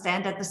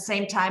understand at the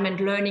same time and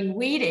learning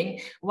reading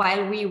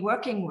while we're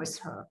working with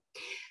her.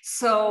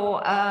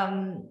 So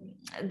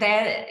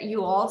there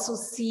you also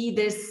see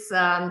this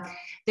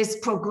this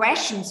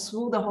progression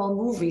through the whole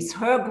movies,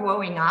 her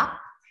growing up,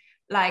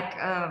 like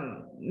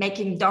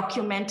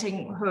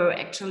documenting her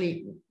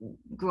actually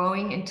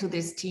growing into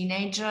this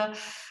teenager,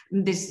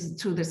 this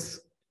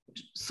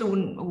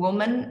soon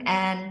woman,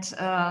 and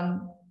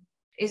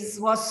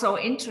it was so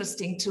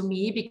interesting to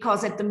me,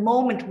 because at the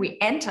moment we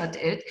entered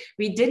it,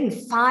 we didn't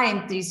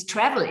find these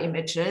travel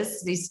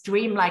images, these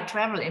dreamlike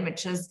travel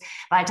images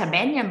Walter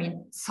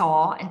Benjamin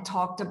saw and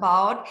talked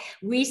about.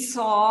 We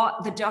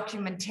saw the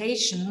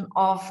documentation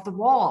of the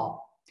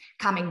wall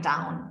coming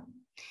down.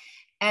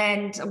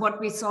 And what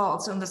we saw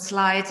also in the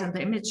slides and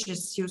the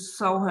images you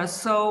saw her.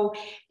 So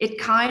it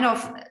kind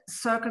of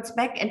circles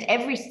back, and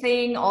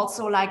everything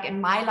also, like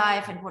in my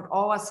life and what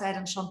Aura said,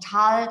 and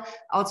Chantal,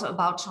 also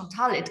about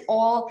Chantal, it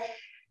all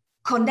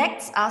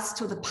connects us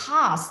to the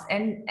past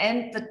and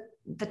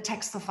the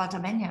text of Walter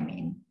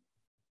Benjamin,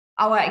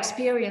 our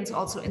experience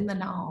also in the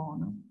now.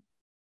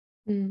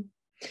 Mm.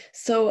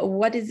 So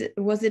what is it?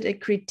 Was it a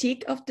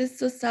critique of this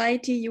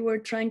society you were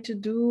trying to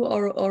do,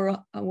 or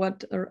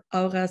what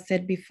Aura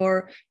said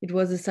before, it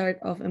was a sort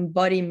of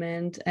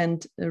embodiment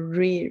and a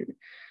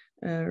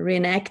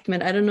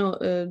reenactment, I don't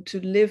know, to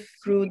live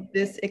through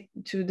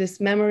this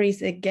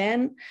memories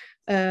again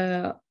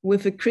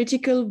with a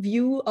critical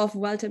view of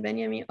Walter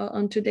Benjamin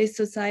on today's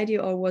society,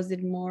 or was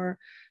it more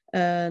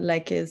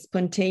like a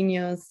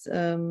spontaneous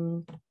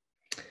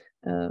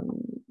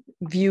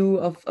view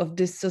of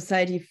this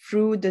society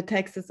through the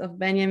texts of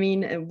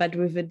Benjamin, but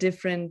with a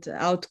different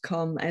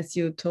outcome, as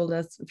you told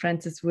us,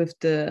 Frances, with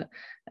the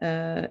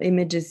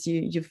images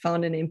you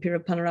found in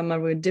Imperial Panorama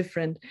were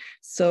different.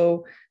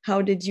 So how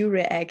did you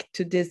react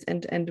to this,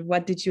 and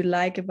what did you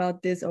like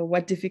about this, or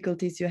what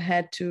difficulties you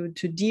had to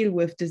deal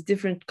with this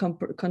different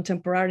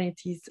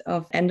contemporaneities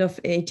of end of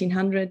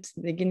 1800s,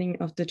 beginning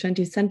of the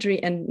 20th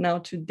century, and now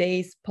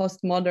today's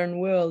postmodern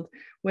world?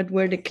 What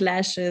were the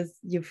clashes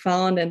you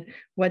found, and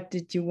what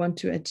did you want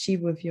to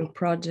achieve with your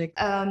project?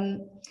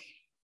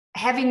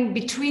 Having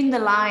between the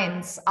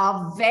lines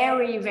are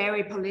very,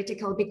 very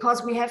political,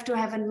 because we have to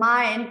have in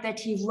mind that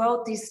he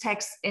wrote these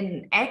texts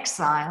in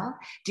exile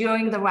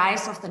during the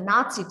rise of the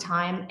Nazi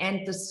time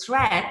and the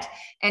threat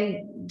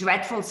and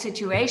dreadful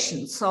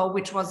situation, so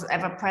which was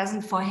ever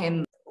present for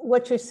him.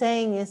 what you're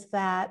saying is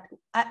that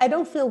I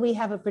don't feel we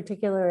have a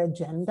particular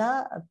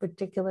agenda, a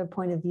particular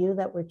point of view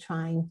that we're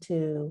trying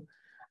to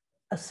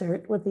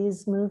assert with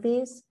these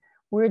movies.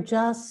 We're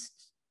just,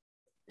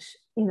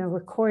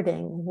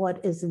 recording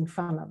what is in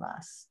front of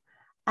us.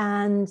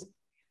 And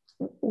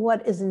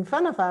what is in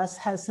front of us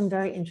has some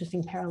very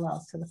interesting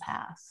parallels to the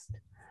past.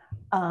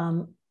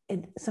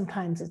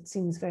 Sometimes it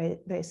seems very,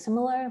 very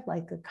similar,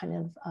 like a kind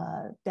of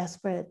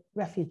desperate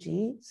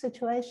refugee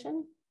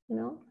situation,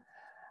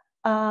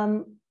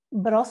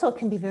 but also it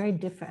can be very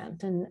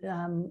different.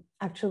 And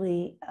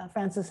actually,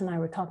 Frances and I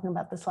were talking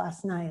about this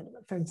last night.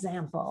 For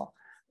example,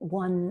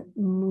 one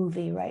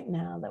movie right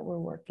now that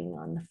we're working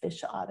on, The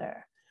Fish Otter,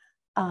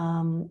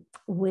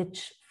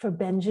 which for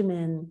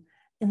Benjamin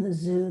in the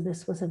zoo,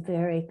 this was a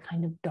very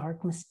kind of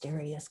dark,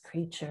 mysterious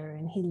creature.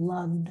 And he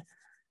loved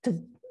to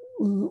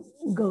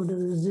go to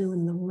the zoo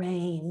in the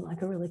rain,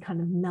 like a really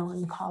kind of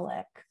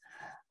melancholic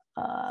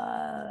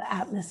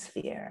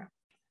atmosphere.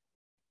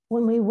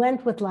 When we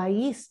went with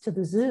Lais to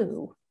the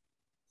zoo,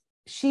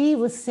 she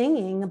was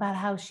singing about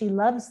how she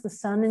loves the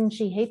sun and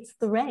she hates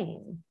the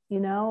rain,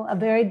 a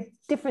very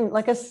different,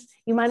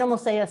 you might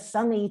almost say a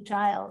sunny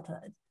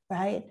childhood,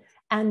 right?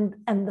 And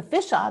the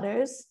fish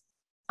otters,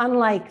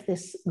 unlike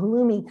this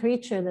gloomy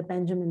creature that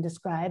Benjamin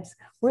describes,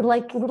 were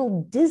like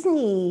little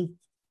Disney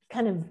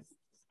kind of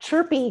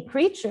chirpy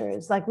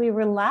creatures, like we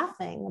were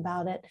laughing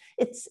about it.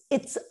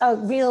 It's a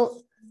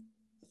real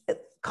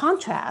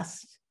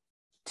contrast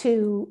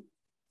to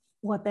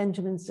what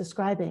Benjamin's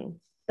describing,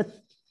 but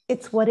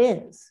it's what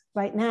is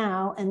right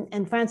now.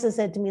 And Frances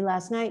said to me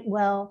last night,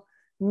 well,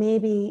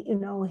 maybe,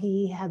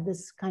 he had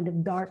this kind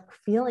of dark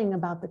feeling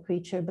about the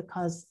creature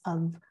because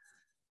of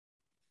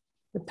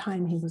the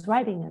time he was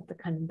writing it, the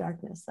kind of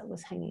darkness that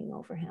was hanging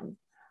over him,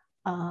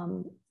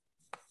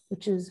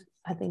 which is,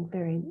 I think,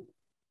 very,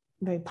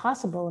 very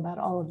possible about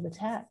all of the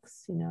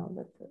texts,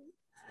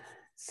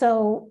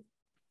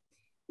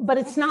 but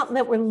it's not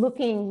that we're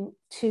looking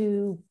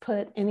to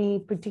put any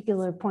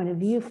particular point of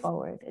view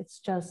forward. It's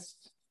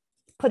just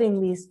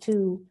putting these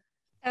two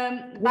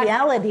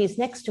realities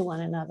next to one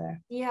another.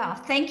 Yeah,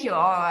 thank you,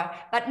 Aura.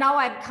 But now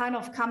I'm kind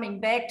of coming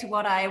back to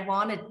what I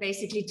wanted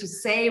basically to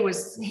say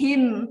was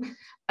him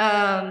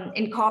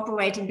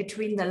incorporating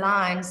between the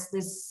lines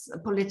this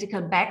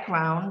political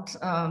background,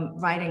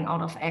 writing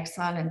out of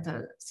exile and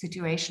the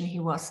situation he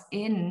was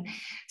in.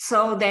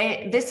 So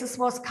this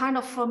was kind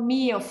of for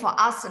me or for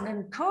us an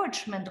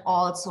encouragement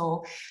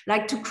also,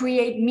 like to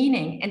create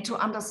meaning and to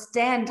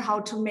understand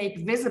how to make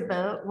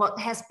visible what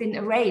has been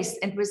erased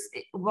and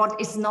what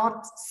is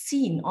not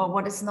seen or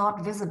what is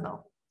not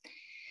visible.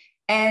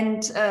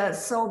 And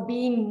so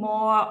being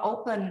more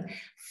open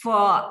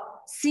for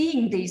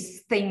seeing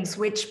these things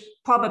which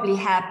probably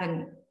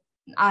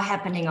are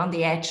happening on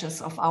the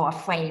edges of our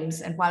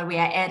frames, and while we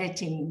are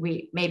editing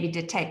we maybe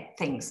detect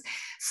things.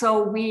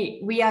 So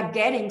we are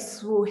getting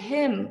through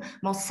him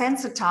more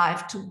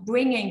sensitive to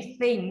bringing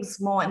things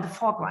more in the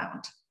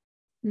foreground,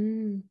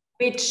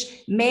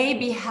 which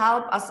maybe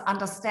help us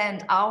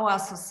understand our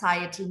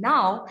society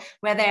now,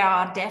 where there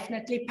are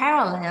definitely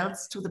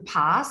parallels to the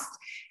past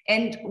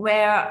and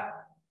where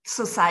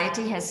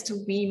society has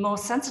to be more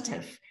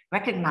sensitive,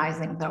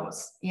 recognizing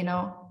those,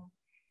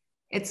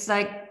 It's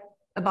like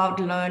about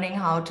learning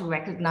how to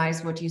recognize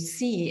what you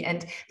see.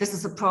 And this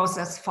is a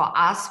process for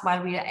us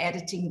while we are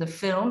editing the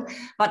film,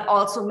 but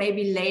also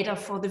maybe later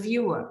for the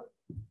viewer.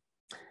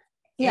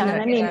 Yeah,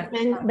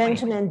 and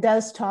Benjamin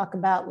does talk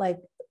about like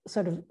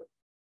sort of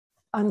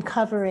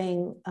uncovering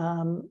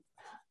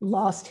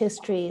lost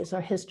histories or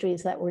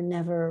histories that were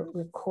never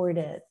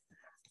recorded.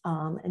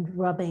 And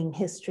rubbing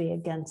history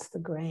against the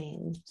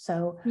grain.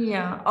 So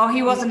yeah, or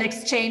he was in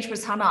exchange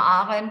with Hannah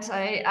Arendt,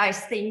 I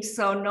think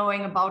so,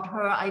 knowing about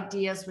her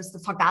ideas with the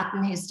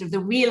forgotten history,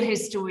 the real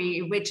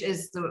history, which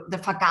is the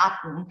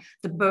forgotten,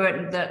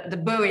 the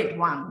buried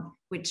one,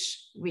 which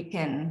we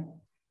can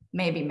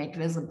maybe make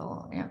visible,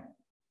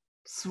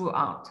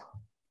 throughout.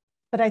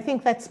 But I think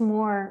that's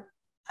more,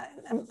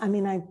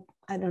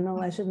 I don't know,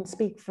 I shouldn't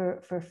speak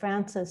for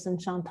Frances and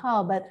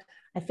Chantal, but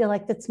I feel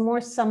like it's more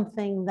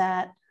something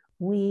that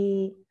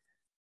we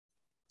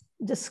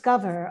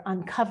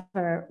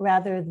uncover,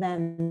 rather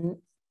than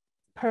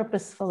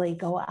purposefully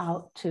go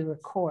out to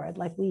record.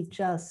 Like we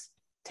just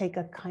take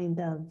a kind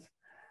of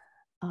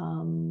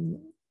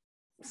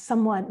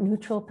somewhat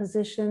neutral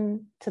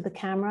position to the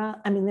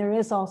camera. There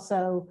is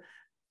also,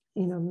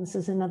 this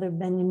is another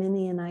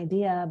Benjaminian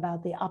idea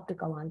about the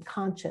optical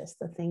unconscious,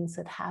 the things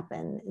that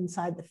happen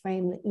inside the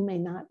frame that you may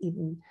not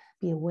even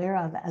be aware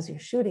of as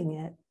you're shooting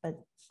it, but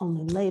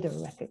only later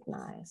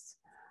recognize.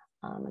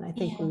 And I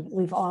think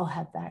we've all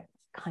had that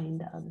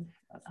kind of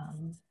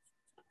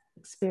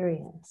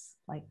experience.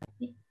 Like,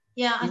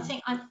 I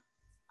think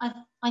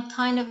I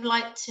kind of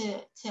like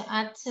to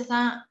add to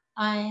that.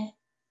 I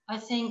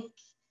think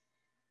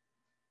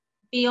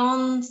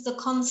beyond the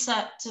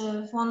concept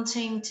of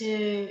wanting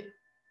to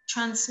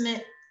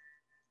transmit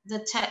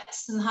the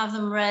text and have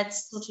them read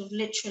sort of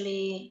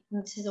literally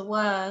into the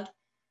word,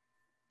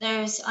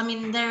 there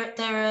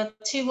are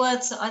two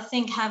words that I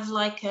think have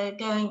like a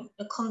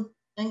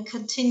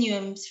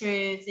continuum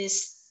through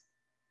this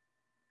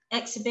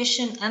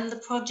exhibition and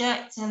the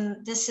project,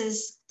 and this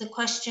is the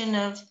question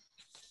of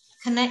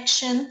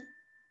connection,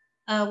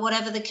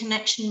 whatever the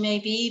connection may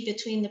be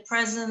between the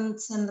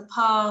present and the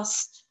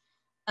past,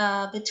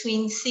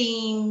 between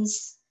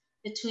themes,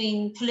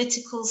 between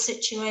political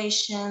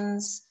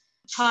situations,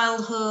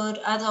 childhood,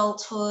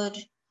 adulthood.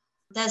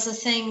 There's a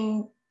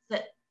thing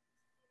that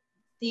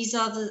these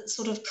are the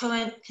sort of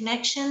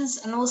connections,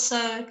 and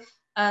also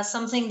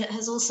something that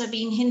has also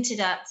been hinted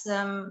at,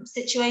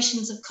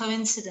 situations of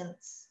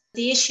coincidence.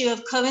 The issue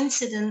of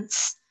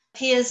coincidence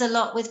appears a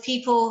lot with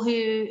people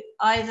who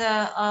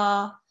either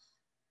are,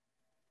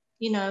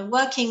 you know,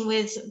 working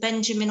with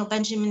Benjamin or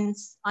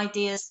Benjamin's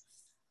ideas,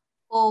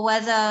 or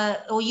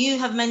you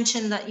have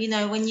mentioned that, you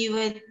know, when you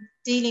were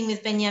dealing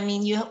with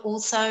Benjamin, you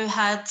also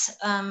had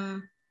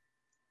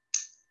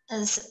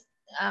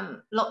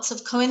lots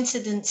of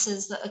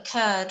coincidences that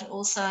occurred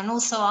also, and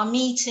also our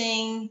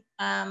meeting,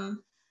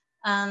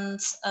 and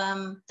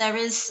there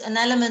is an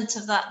element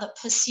of that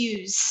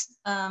pursues,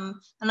 and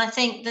I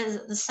think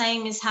the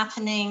same is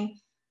happening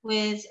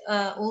with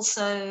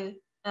also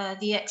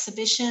the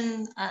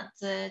exhibition at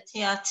the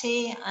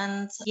TRT.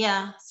 And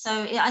yeah, so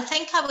I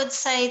think I would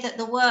say that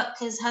the work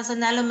has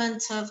an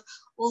element of,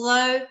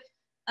 although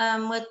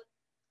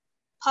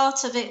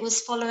part of it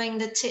was following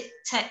the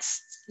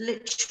text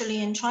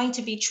literally and trying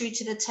to be true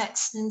to the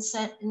text in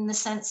the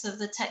sense of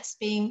the text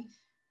being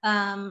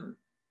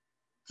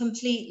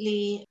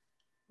completely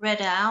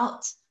read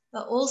out,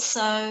 but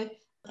also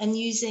and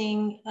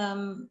using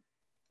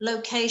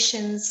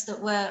locations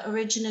that were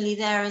originally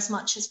there as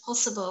much as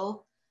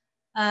possible.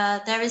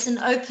 There is an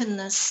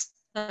openness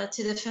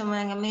to the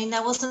filming. I mean,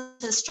 there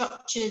wasn't a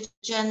structured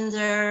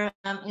gender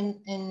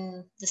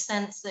in the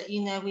sense that,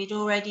 you know, we'd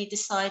already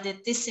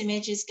decided this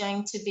image is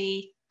going to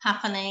be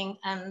happening,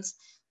 and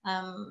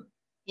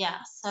yeah,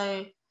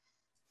 so,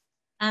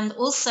 and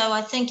also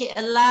I think it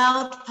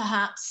allowed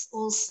perhaps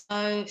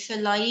also for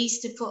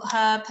Laïs to put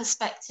her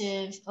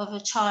perspective of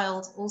a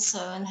child also,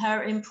 and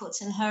her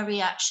inputs and her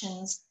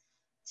reactions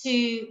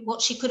to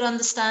what she could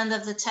understand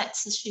of the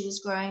text as she was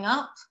growing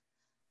up.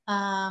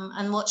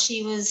 And what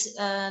she was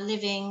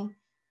living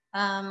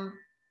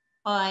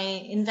by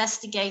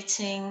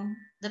investigating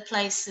the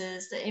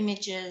places, the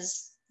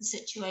images, the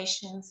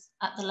situations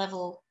at the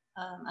level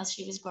as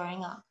she was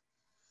growing up.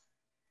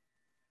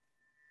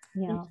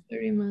 Yeah, thanks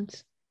very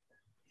much.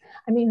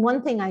 I mean,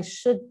 one thing I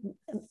should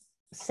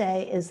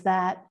say is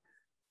that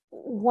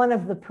one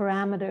of the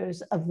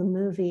parameters of the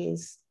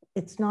movies,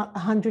 it's not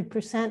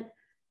 100%,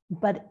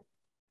 but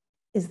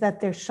is that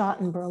they're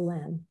shot in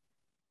Berlin.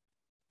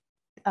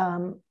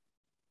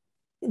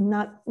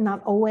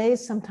 Not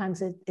always.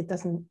 Sometimes it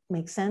doesn't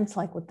make sense,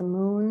 like with the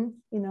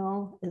moon, you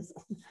know, is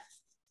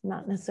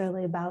not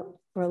necessarily about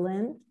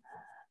Berlin,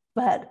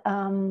 but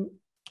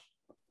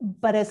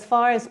as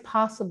far as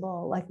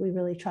possible, like we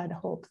really try to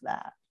hold to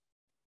that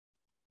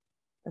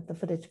the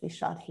footage be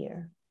shot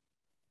here.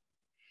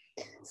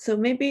 So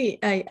maybe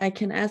I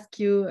can ask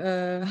you,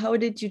 how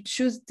did you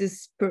choose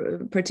this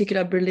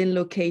particular Berlin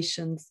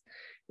locations?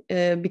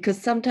 Because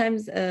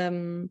sometimes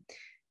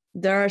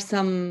there are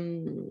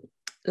some,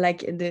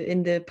 like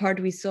in the part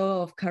we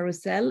saw of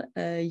Carousel,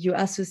 you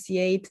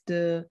associate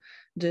the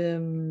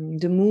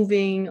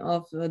moving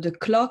of the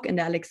clock in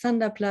the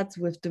Alexanderplatz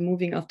with the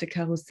moving of the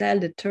carousel,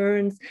 the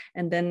turns,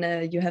 and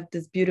then you have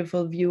this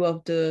beautiful view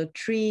of the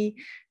tree.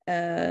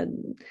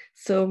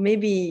 So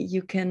maybe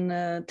you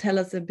can tell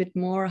us a bit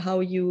more how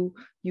you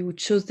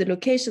chose the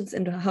locations,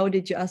 and how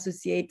did you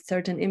associate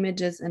certain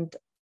images and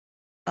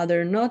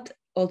other not.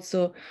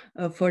 Also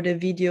for the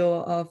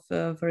video of,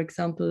 for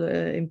example,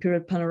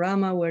 Imperial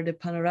Panorama, where the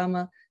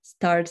panorama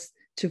starts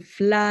to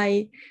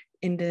fly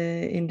in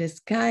the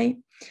sky,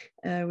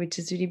 which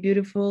is really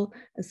beautiful.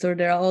 So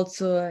there are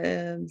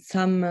also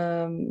some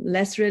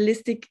less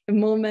realistic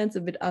moments,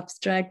 a bit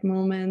abstract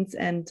moments,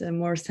 and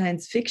more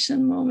science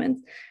fiction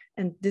moments.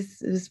 And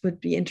this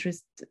would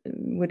interest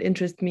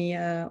me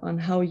on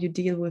how you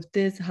deal with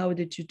this. How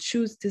did you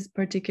choose this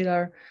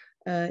particular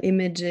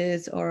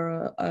images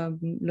or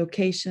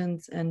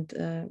locations, and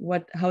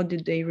how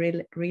did they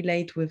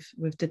relate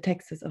with the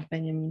texts of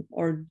Benjamin,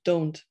 or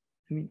don't?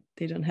 I mean,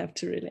 they don't have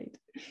to relate.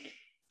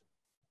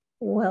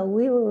 Well,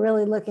 we were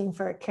really looking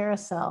for a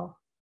carousel,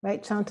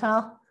 right,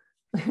 Chantal?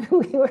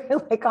 We were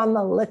like on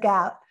the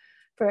lookout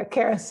for a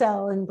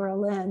carousel in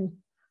Berlin,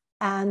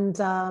 and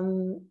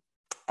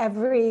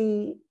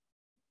every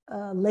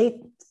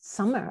late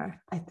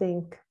summer, I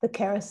think, the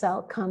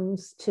carousel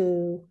comes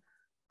to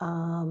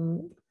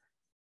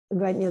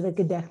right near the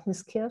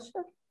Gedächtniskirche.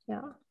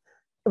 Yeah.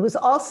 It was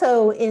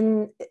also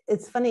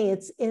it's funny,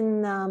 it's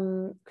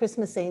in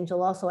Christmas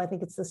Angel also. I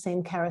think it's the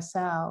same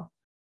carousel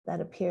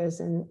that appears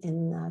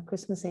in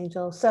Christmas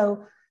Angel.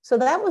 So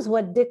that was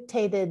what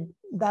dictated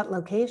that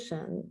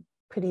location,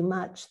 pretty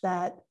much,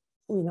 that,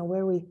 you know,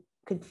 where we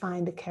could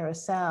find a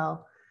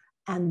carousel.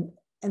 And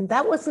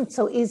that wasn't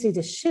so easy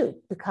to shoot,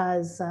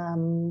 because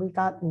we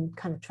got in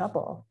kind of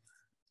trouble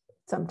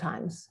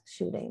sometimes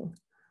shooting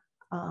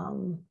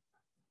on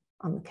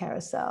the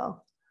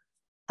carousel.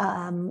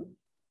 And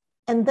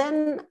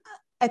then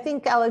I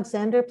think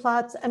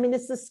Alexanderplatz, I mean,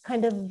 it's this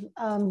kind of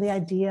the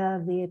idea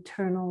of the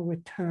eternal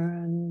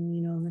return,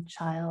 you know, the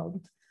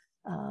child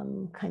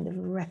kind of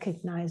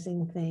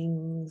recognizing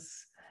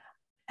things.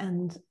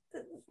 And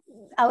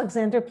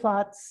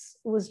Alexanderplatz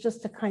was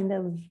just a kind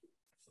of,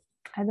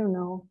 I don't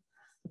know,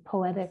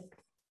 poetic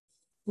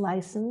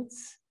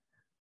license.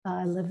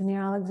 I live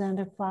near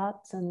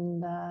Alexanderplatz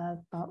and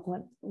thought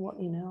what,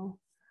 you know,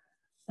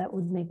 that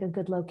would make a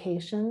good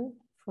location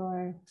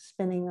for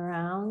spinning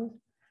around.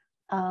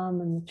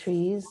 And the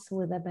trees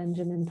that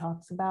Benjamin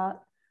talks about.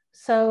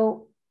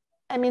 So,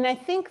 I mean, I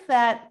think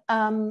that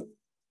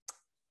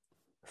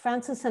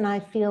Frances and I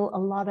feel a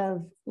lot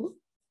of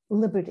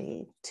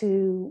liberty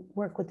to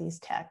work with these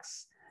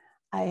texts.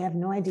 I have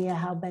no idea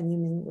how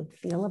Benjamin would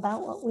feel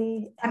about what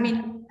we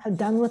have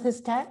done with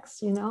his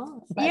texts, you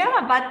know?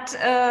 But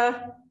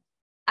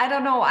I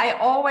don't know. I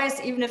always,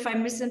 even if I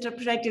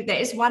misinterpreted, there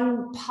is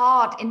one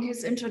part in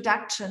his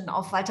introduction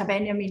of Walter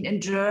Benjamin in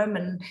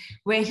German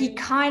where he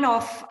kind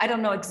of, I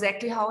don't know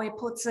exactly how he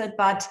puts it,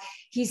 but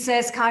he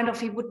says kind of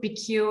he would be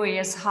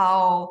curious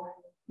how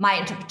my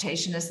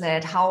interpretation is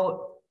that,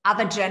 how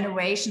other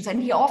generations,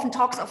 and he often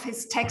talks of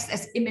his text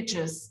as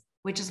images,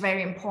 which is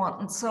very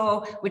important.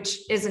 So,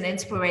 which is an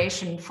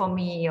inspiration for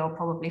me or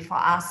probably for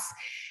us,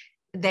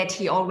 that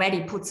he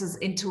already puts his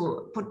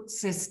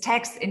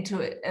text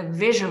into a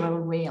visual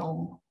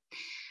realm.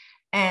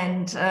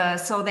 And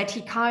so that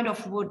he kind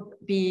of would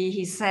be,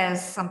 he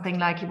says something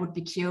like he would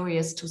be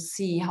curious to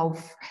see how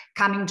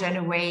coming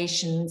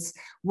generations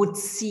would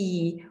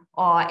see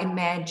or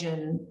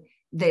imagine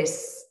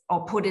this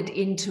or put it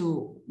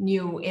into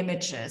new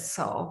images.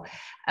 So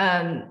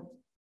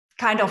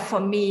kind of for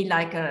me,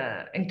 like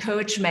an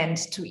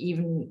encouragement to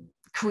even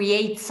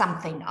create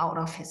something out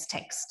of his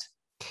text.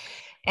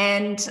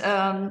 And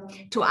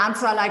to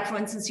answer, like, for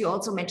instance, you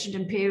also mentioned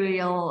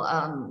imperial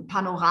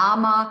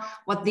panorama,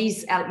 what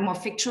these more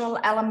fictional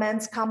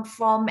elements come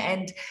from.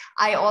 And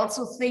I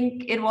also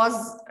think it was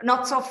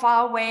not so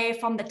far away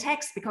from the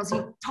text, because he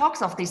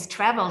talks of these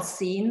travel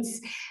scenes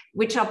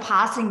which are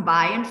passing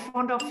by in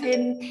front of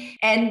him.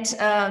 And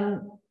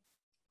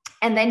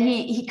then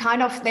he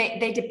kind of,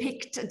 they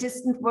depict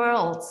distant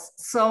worlds,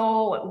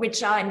 so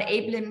which are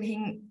enabling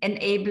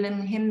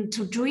him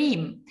to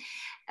dream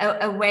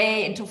a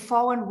way into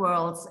foreign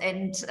worlds.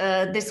 And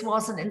this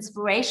was an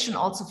inspiration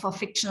also for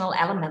fictional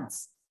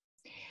elements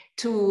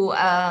to,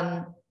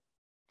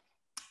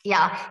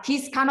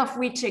 he's kind of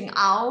reaching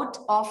out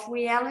of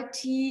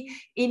reality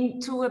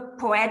into a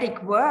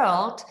poetic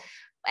world.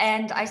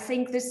 And I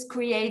think this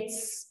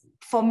creates,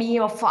 for me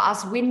or for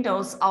us,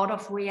 windows out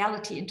of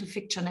reality into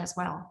fiction as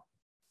well.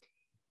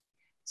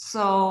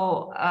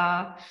 So,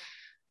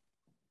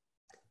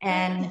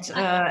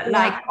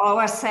 like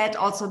Aura said,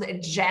 also the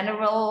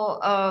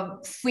general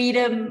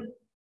freedom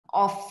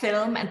of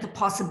film and the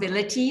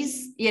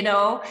possibilities, you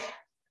know,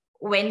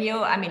 when you,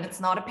 I mean, it's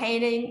not a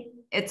painting,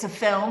 it's a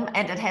film,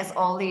 and it has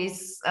all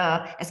these,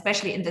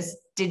 especially in this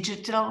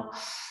digital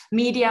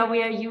media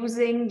we are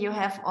using, you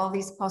have all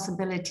these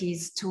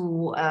possibilities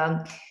to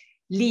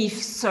leave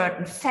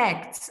certain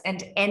facts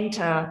and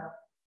enter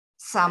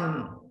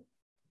some,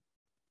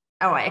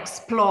 or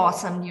explore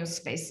some new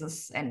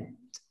spaces and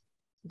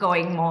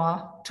going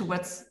more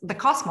towards the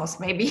cosmos,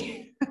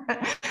 maybe.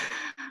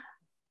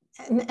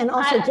 and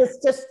also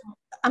just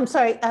I'm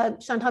sorry,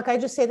 Chantal, can I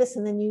just say this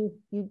and then you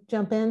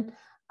jump in?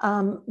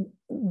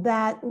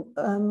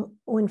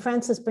 When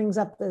Frances brings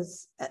up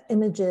those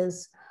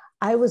images,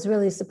 I was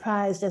really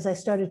surprised as I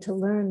started to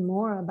learn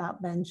more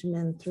about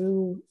Benjamin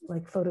through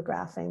like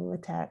photographing the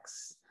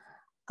texts,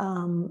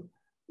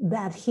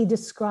 that he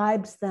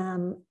describes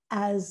them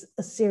as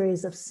a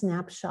series of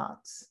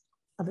snapshots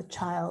of a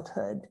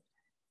childhood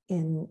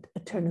in a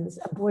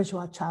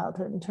bourgeois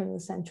childhood in turn of the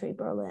century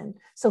Berlin.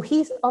 So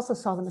he also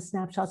saw them as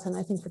snapshots, and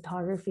I think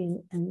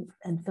photography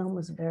and film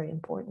was very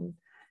important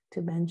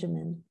to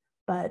Benjamin.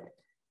 But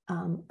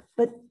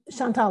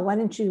Chantal, why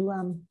don't you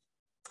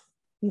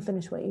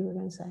finish what you were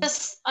going to say?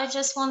 I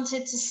just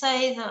wanted to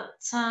say that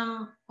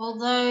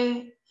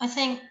although I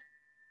think,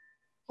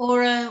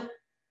 Aura,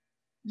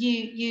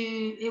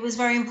 it was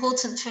very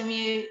important for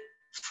you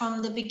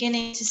from the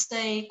beginning to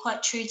stay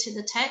quite true to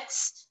the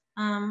text.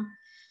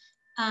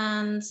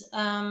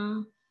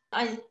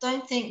 I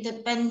don't think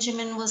that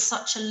Benjamin was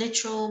such a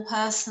literal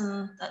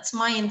person. That's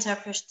my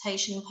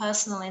interpretation,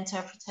 personal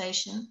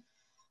interpretation.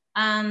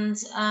 And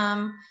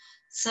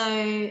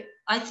so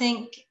I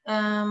think,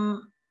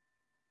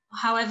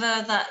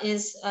 however that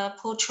is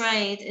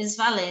portrayed is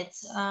valid,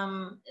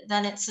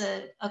 then it's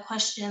a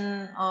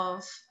question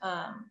of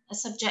a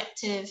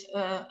subjective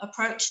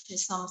approach to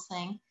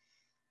something.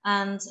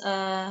 And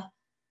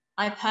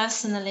I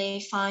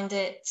personally find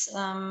it,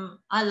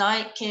 I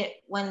like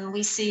it when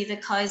we see the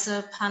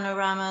Kaiser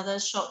panorama, the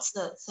shots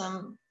that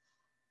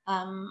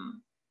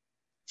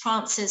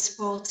Frances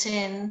brought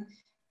in.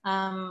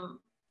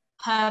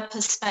 her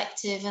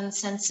perspective and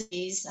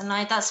sensibilities. And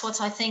that's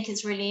what I think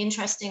is really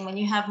interesting when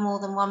you have more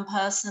than one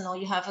person or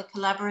you have a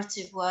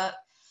collaborative work,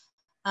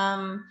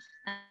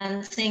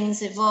 and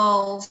things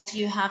evolve,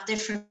 you have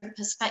different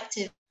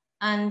perspectives,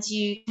 and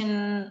you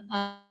can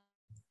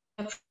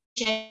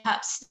appreciate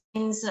perhaps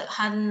things that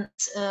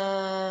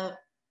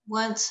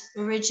weren't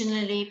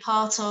originally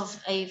part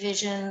of a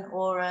vision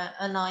or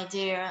an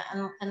idea,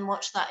 and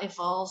watch that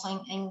evolve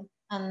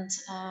and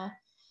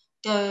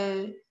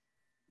go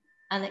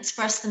and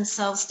express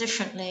themselves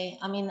differently.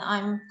 I mean,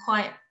 I'm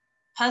quite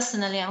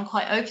open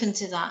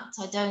to that.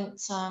 I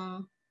don't,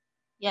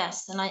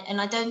 yes, and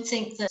I don't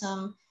think that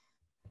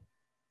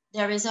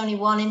there is only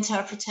one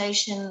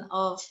interpretation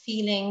of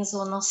feelings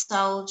or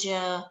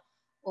nostalgia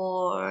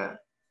or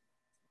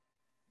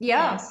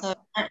yeah. So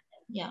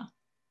yeah.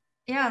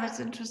 Yeah, that's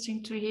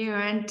interesting to hear.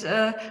 And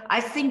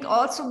I think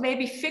also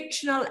maybe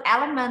fictional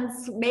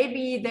elements,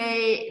 maybe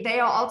they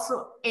are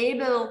also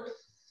able.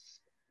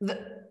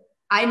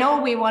 I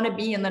know we want to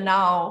be in the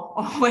now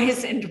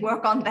always and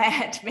work on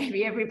that,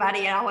 maybe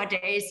everybody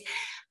nowadays,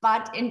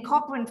 but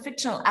incorporating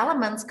fictional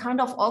elements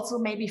kind of also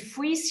maybe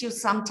frees you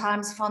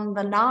sometimes from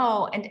the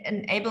now and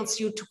enables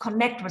you to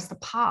connect with the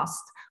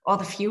past or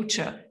the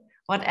future,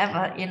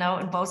 whatever, you know,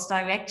 in both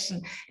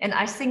directions. And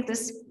I think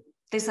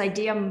this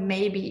idea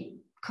maybe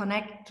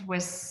connect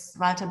with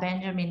Walter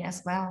Benjamin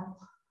as well.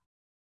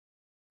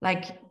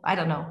 Like, I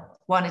don't know,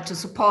 wanted to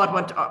support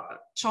what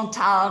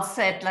Chantal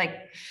said, like,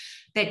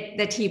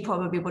 that he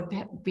probably would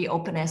be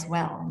open as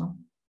well. No?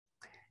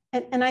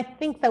 And I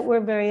think that we're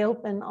very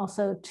open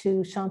also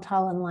to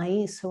Chantal and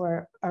Lais, who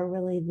are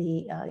really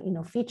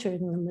the,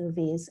 featured in the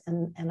movies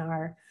and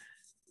are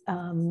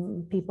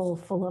people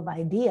full of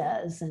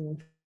ideas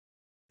and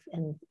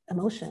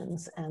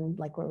emotions, and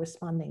like we're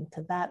responding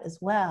to that as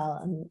well,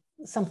 and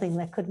something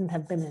that couldn't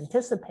have been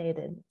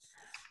anticipated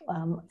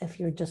if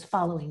you're just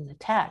following the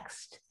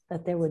text,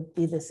 that there would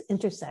be this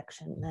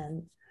intersection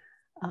then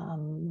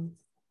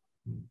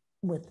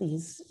with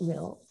these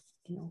real,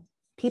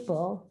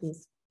 people,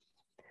 these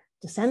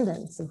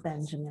descendants of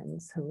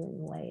Benjamin's, who in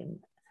a way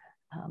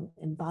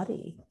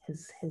embody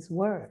his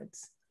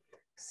words.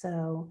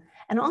 So,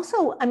 and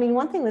also, I mean,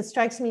 one thing that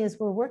strikes me is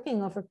we're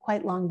working over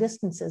quite long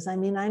distances. I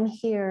mean, I'm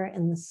here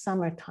in the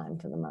summertime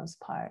for the most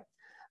part,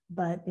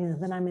 but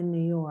then I'm in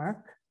New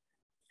York,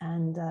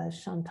 and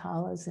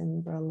Chantal is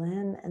in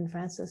Berlin, and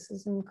Francis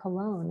is in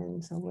Cologne,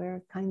 and so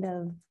we're kind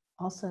of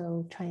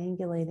also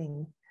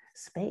triangulating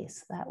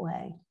space that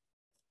way.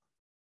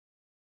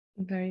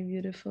 Very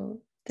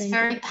beautiful. It's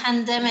very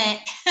pandemic.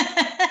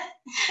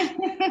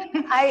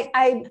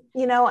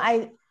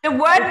 The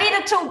word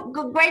needed to,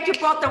 great you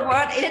brought the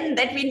word in,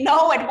 that we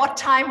know at what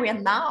time we are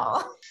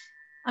now.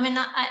 I mean,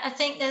 I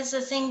think there's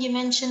a thing you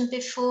mentioned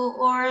before,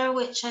 Aura,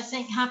 which I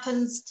think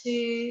happens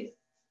to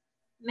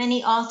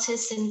many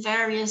artists in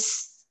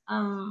various,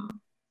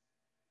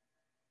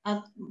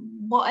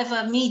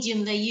 whatever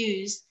medium they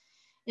use,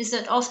 is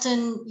that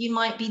often you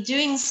might be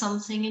doing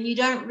something and you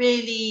don't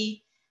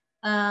really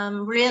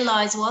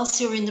realize whilst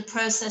you're in the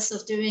process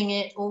of doing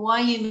it, or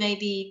why you may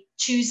be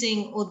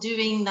choosing or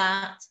doing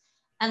that.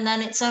 And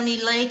then it's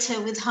only later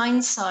with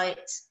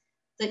hindsight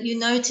that you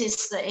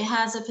notice that it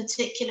has a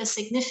particular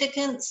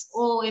significance,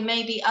 or it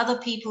may be other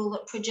people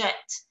that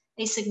project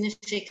a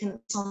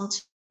significance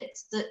onto it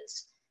that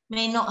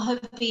may not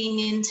have been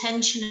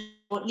intentional,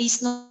 or at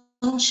least not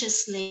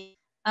consciously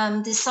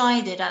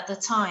decided at the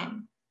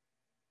time.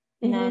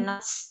 Mm-hmm. And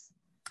that's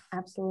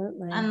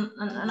absolutely. And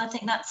I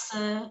think that's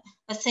a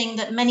thing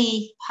that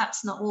many,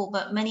 perhaps not all,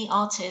 but many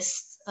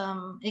artists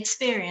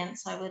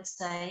experience, I would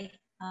say.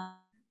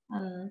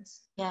 And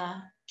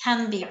yeah,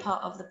 can be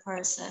part of the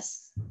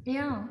process.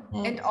 Yeah,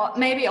 and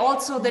maybe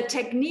also the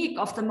technique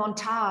of the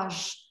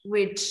montage,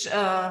 which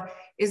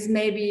is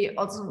maybe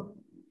also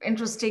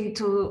interesting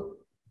to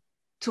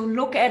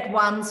look at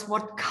once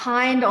what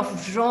kind of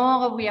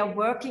genre we are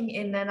working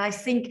in. And I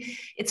think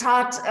it's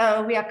hard,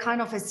 we are kind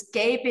of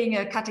escaping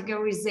a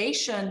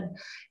categorization,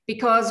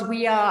 because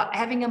we are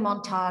having a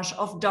montage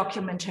of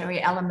documentary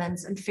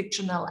elements and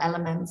fictional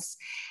elements,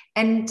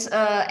 and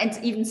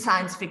even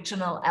science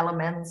fictional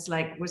elements,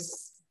 like with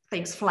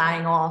things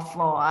flying off,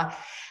 or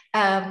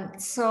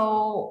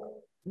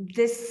so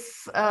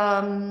this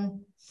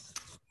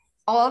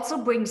also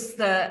brings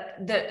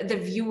the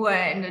viewer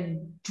in a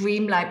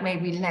dreamlike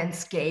maybe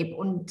landscape,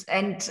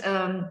 and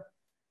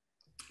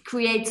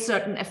creates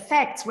certain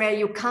effects where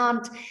you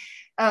can't.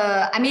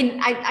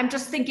 I'm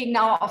just thinking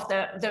now of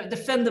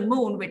the film The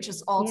Moon, which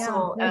is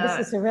also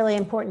this is a really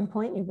important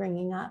point you're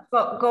bringing up.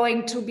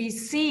 Going to be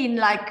seen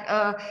like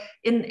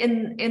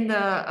in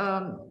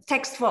the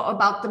text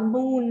about the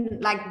moon,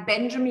 like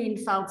Benjamin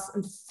felt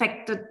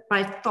infected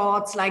by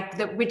thoughts like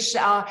which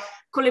are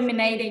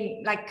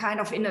culminating like kind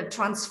of in a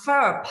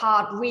transfer,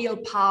 part real,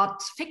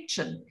 part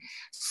fiction.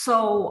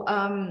 So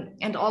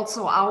and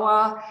also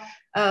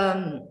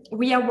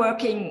we are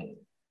working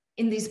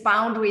in these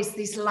boundaries,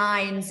 these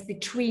lines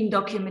between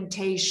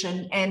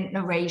documentation and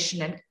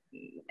narration, and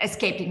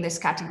escaping this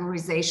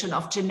categorization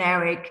of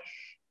generic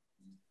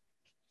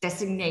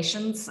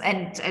designations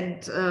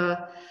and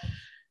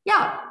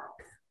yeah.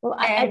 Well,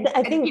 I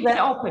think keep that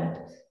it open.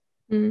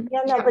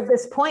 Yeah, no, but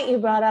this point you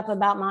brought up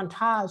about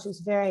montage is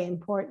very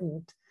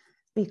important,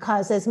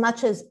 because as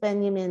much as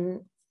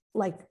Benjamin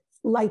liked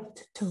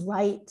to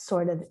write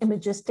sort of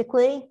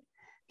imagistically,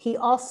 he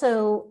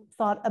also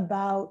thought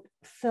about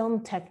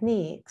film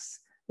techniques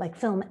like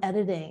film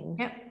editing,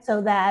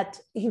 so that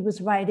he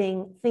was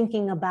writing,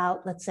 thinking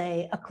about, let's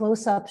say, a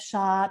close-up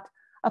shot,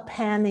 a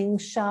panning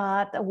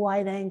shot, a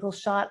wide angle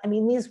shot. I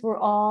mean, these were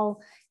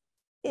all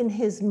in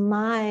his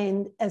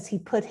mind as he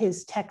put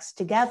his text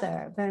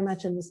together, very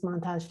much in this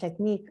montage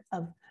technique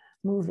of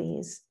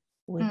movies,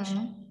 which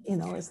you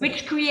know is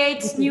which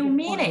creates new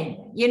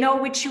meaning, you know,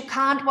 which you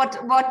can't. What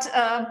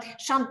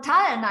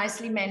Chantal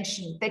nicely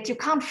mentioned, that you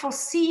can't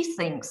foresee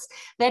things,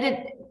 that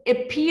it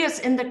appears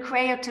in the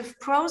creative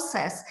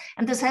process,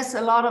 and this has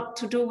a lot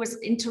to do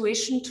with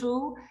intuition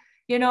too,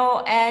 you know,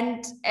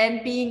 and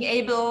being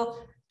able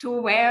to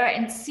aware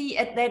and see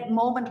at that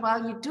moment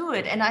while you do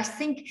it. And I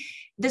think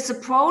this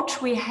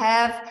approach we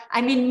have,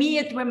 I mean,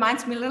 it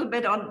reminds me a little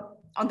bit on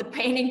the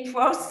painting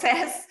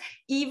process,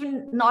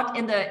 even not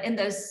in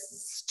the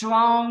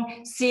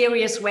strong,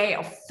 serious way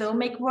of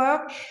filmic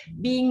work,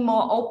 being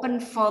more open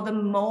for the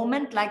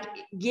moment, like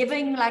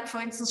giving, like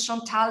for instance,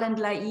 Chantal and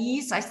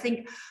Lais, I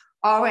think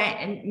Aura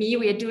and me,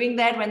 we are doing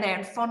that when they're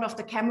in front of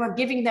the camera,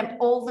 giving them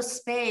all the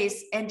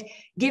space and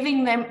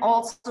giving them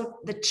also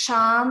the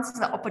chance,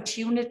 the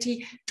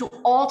opportunity to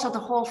alter the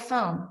whole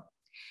film,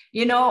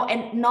 you know,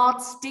 and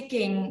not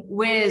sticking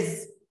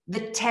with the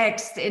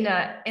text in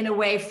a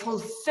way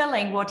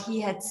fulfilling what he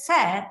had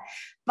said,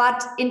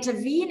 but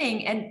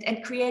intervening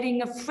and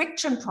creating a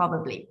friction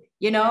probably,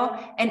 you know,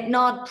 and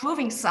not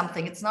proving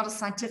something. It's not a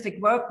scientific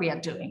work we are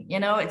doing, you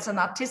know, it's an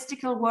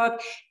artistical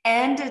work,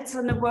 and it's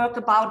a work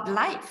about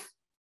life.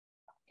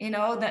 You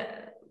know, the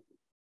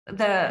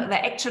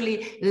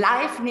actually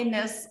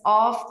liveliness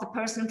of the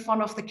person in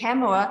front of the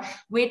camera,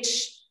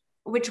 which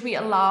we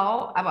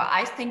allow,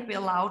 I think we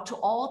allow to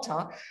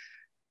alter,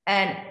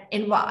 and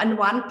in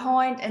one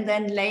point, and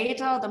then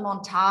later the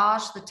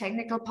montage, the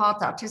technical part,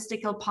 the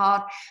artistical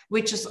part,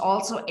 which is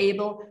also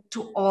able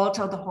to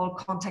alter the whole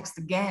context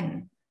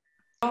again.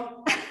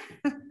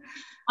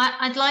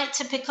 I'd like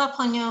to pick up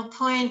on your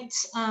point,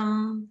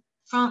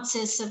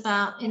 Francis,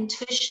 about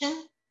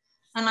intuition,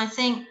 and I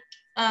think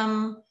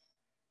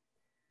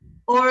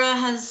Aura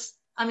has,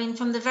 I mean,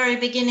 from the very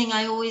beginning,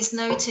 I always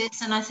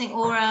noticed, and I think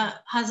Aura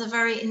has a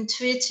very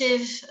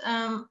intuitive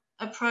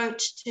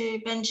approach to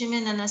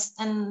Benjamin,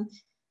 and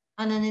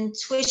an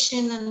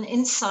intuition and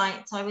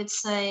insight, I would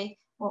say,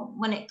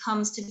 when it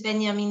comes to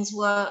Benjamin's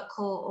work,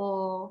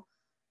 or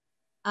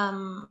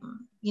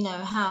you know,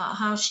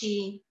 how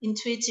she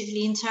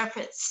intuitively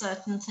interprets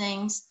certain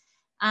things.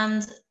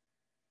 And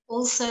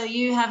also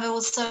you have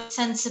also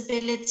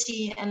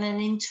sensibility and an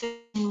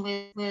intuition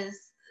with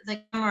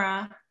the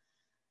camera.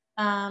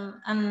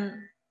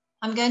 And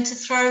I'm going to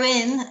throw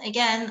in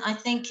again, I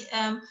think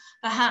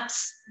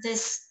perhaps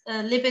this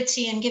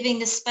liberty and giving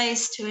the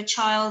space to a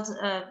child,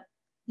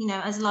 you know,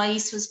 as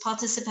Lais was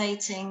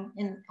participating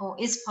in, or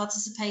is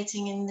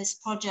participating in this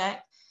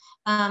project,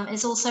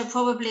 is also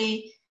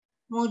probably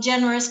more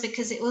generous,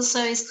 because it also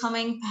is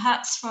coming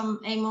perhaps from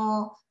a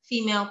more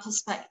female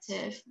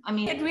perspective. I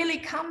mean, it really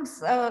comes,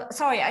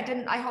 sorry,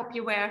 I hope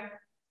you were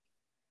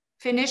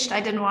finished.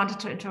 I didn't want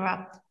to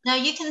interrupt. No,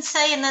 you can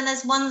say, and then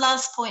there's one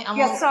last point.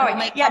 Sorry.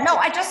 No,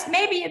 I just,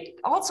 maybe it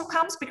also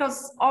comes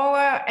because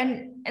Aura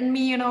and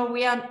me, you know,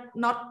 we are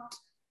not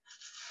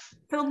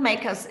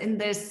filmmakers in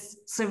this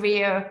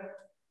severe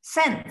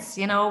sense,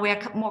 you know, we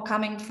are more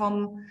coming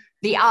from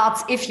the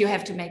arts, if you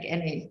have to make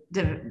any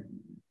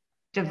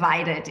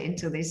divided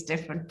into these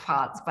different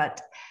parts,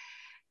 but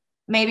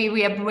maybe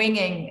we are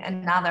bringing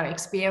another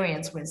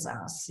experience with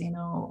us, you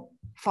know,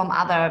 from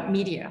other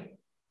media.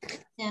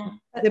 Yeah,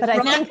 but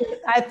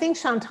I think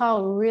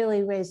Chantal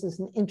really raises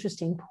an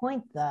interesting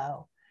point,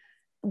 though,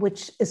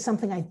 which is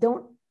something I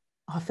don't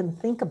often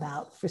think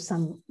about for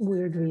some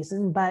weird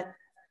reason, but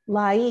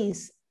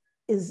Lais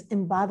is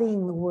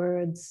embodying the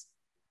words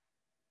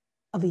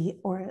of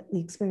or the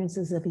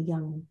experiences of a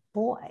young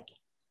boy.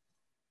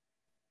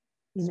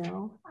 You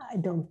know, I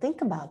don't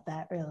think about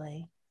that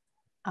really.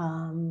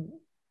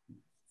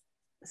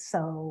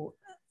 So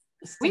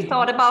we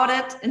thought about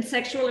it in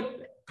Sexual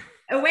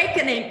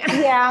Awakening.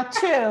 Yeah,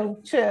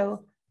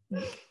 true.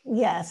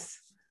 Yes,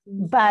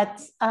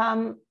 but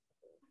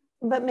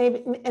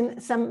maybe,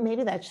 and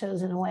maybe that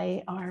shows in a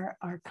way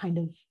our kind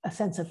of a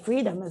sense of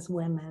freedom as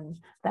women,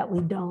 that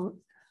we don't,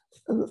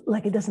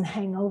 like, it doesn't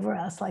hang over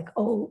us like,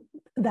 oh,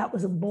 that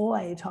was a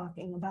boy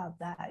talking about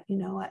that, you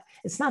know.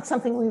 It's not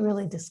something we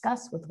really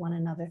discuss with one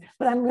another,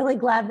 but I'm really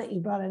glad that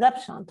you brought it up,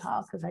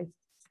 Chantal, because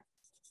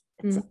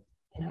you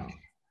know,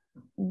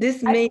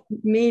 this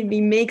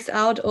maybe makes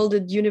out all the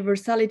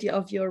universality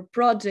of your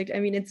project. I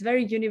mean, it's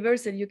very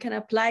universal. You can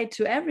apply it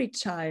to every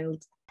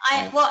child.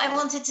 What I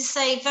wanted to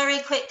say very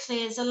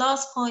quickly as a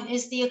last point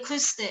is the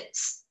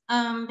acoustics,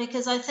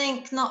 because I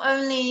think not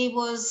only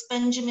was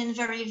Benjamin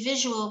very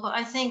visual, but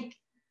I think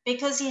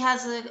because he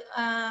has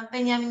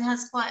Benjamin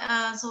has quite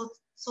a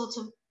sort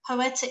of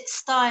poetic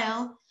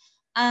style.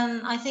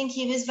 And I think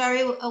he was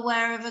very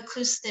aware of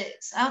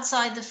acoustics,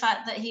 outside the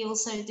fact that he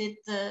also did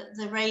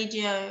the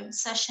radio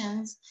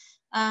sessions.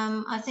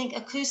 I think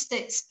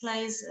acoustics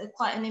plays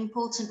quite an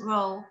important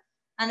role.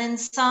 And in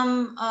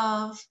some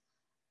of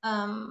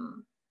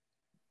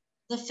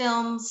the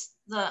films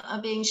that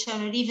are being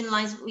shown, or even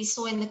like we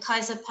saw in the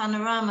Kaiser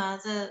Panorama,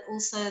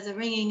 also the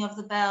ringing of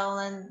the bell,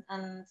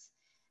 and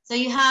so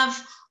you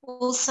have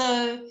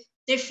also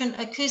different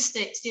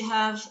acoustics. You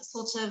have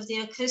sort of the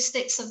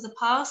acoustics of the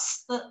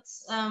past that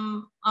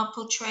are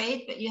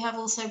portrayed, but you have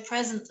also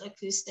present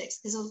acoustics,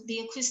 because the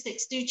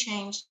acoustics do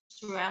change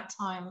throughout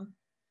time.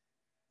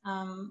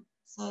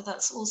 So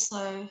that's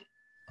also,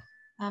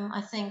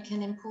 I think,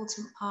 an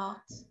important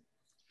part.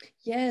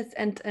 Yes,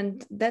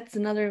 and that's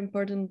another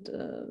important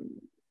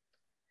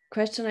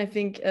question. I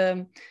think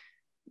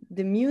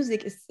the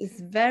music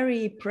is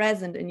very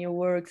present in your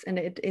works, and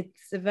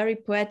it's a very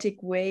poetic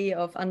way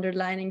of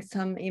underlining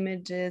some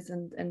images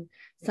and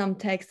some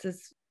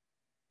texts.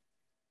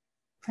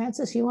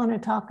 Frances, you want to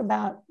talk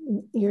about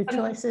your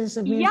choices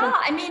of music? Yeah,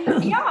 I mean,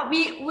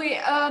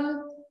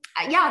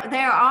 yeah,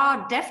 there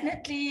are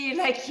definitely,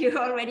 like you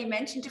already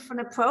mentioned,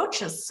 different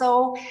approaches.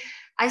 So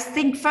I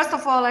think, first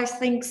of all, I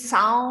think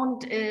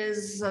sound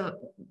is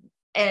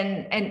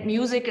and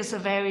music is a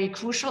very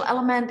crucial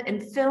element in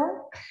film,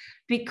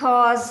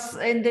 because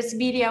in this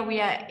media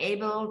we are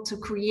able to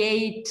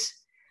create,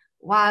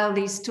 while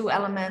these two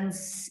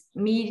elements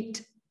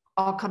meet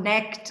or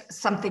connect,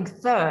 something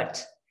third,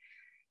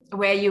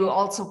 where you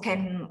also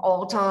can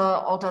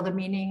alter the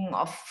meaning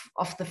of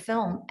the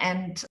film.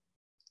 And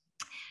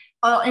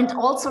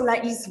also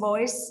Lai's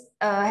voice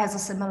has a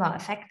similar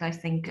effect. I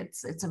think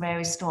it's a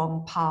very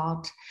strong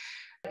part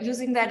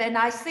using that. And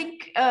I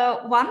think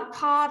one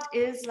part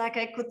is, like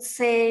I could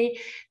say,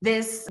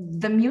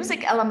 the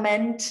music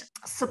element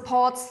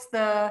supports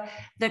the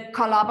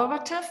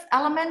collaborative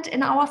element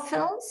in our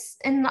films,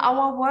 in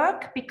our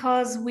work,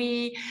 because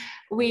we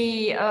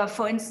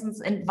for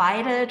instance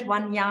invited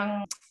one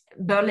young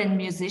Berlin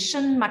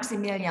musician,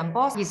 Maximilian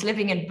Boss. He's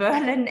living in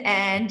Berlin,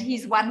 and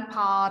he's one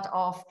part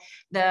of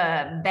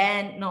the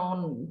band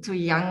known to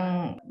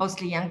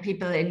mostly young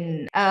people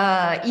in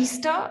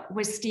Easter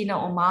with Stina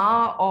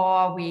Omar,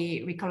 or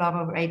we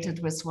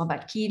collaborated with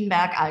Robert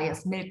Kienberg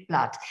alias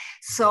Milkblood.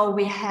 So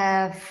we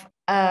have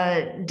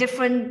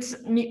different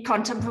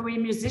contemporary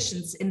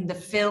musicians in the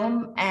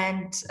film,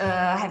 and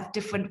have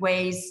different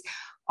ways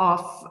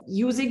of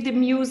using the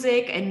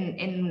music. And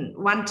in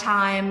one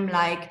time,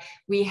 like,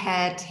 we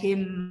had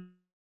him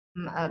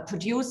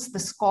produce the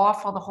score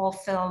for the whole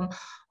film,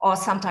 or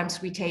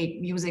sometimes we take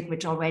music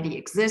which already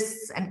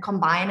exists and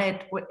combine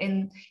it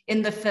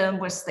in the film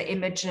with the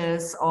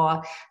images,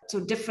 or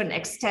to different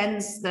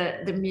extents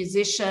the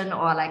musician,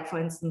 or like, for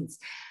instance,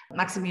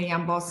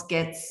 Maximilian Boss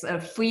gets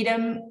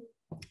freedom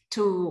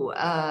to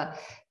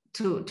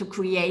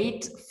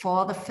create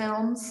for the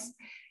films.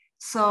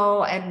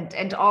 So, and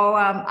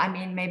I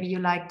mean, maybe you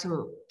like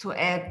to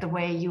add the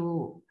way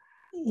you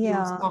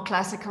use more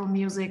classical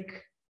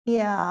music.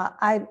 Yeah,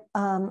 I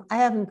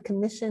haven't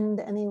commissioned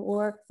any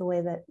work the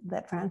way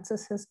that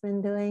Frances has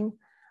been doing.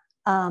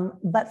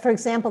 But for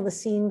example, the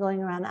scene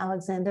going around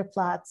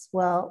Alexanderplatz,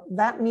 well,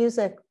 that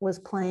music was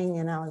playing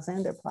in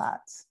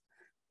Alexanderplatz.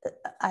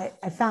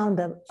 I found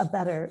a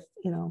better,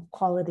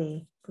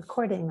 quality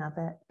recording of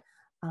it.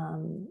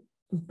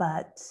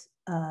 But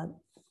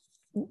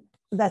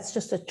that's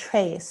just a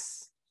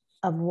trace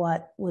of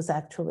what was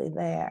actually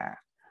there.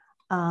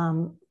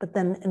 But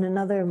then in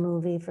another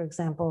movie, for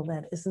example,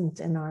 that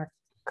isn't in our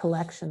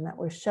collection that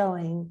we're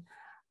showing,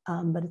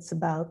 but it's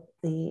about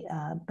the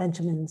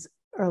Benjamin's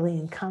early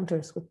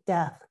encounters with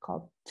death,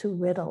 called Two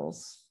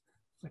Riddles,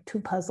 or Two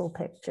Puzzle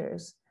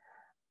Pictures.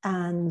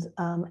 And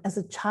as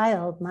a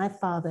child, my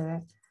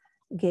father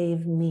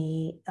gave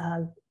me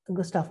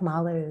Gustav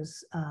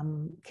Mahler's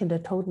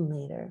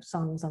Kindertotenlieder,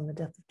 Songs on the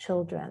Death of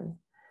Children.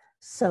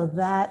 So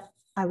that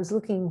I was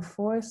looking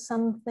for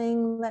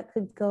something that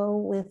could go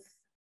with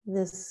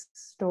this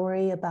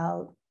story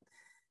about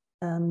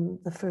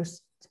the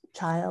first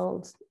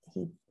child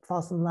he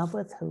falls in love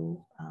with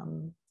who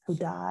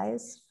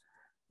dies.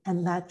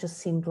 And that just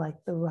seemed like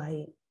the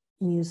right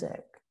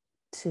music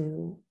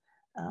to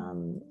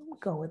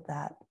go with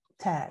that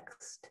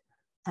text.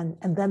 And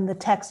then the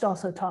text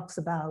also talks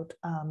about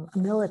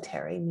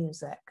military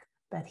music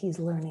that he's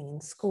learning in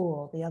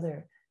school, the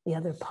other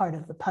part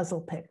of the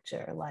puzzle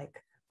picture,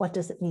 like, what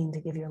does it mean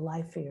to give your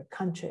life for your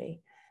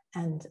country?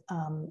 And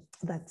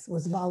that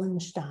was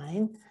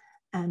Wallenstein.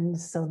 And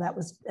so that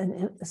was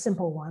a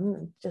simple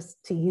one,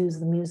 just to use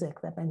the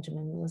music that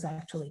Benjamin was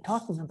actually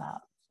talking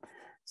about.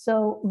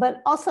 So,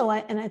 but also,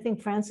 I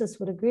think Frances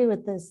would agree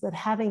with this, that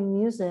having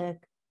music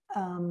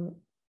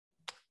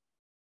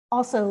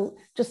also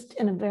just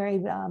in a very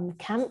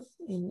mechanical,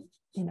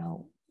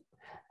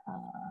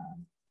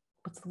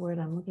 what's the word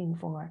I'm looking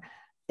for?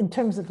 In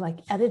terms of like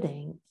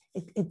editing,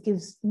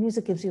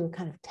 music gives you a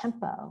kind of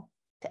tempo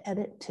to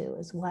edit to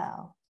as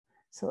well.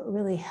 So it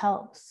really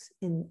helps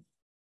in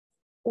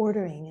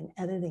ordering and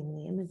editing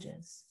the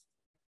images.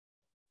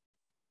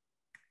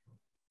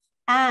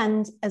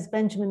 And as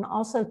Benjamin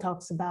also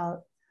talks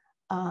about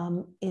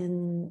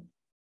in,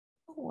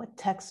 what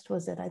text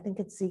was it? I think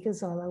it's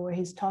Siegesola, where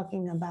he's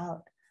talking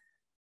about,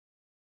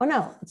 oh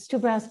no, it's Two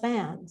Brass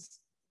Bands,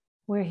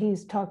 where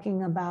he's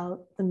talking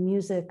about the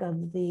music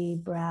of the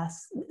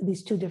brass,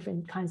 these two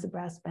different kinds of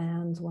brass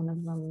bands, one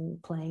of them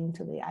playing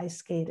to the ice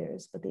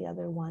skaters, but the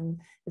other one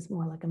is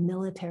more like a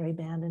military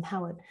band, and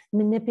how it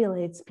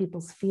manipulates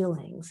people's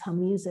feelings, how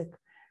music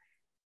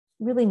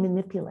really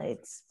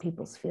manipulates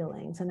people's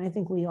feelings. And I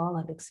think we all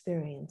have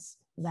experienced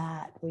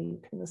that, where you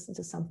can listen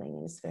to something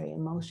and it's very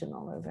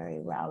emotional or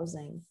very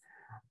rousing.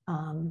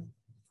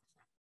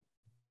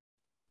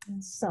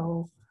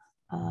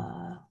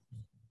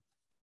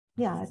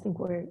 Yeah, I think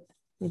we're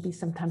maybe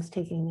sometimes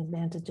taking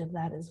advantage of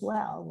that as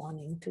well,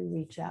 wanting to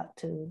reach out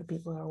to the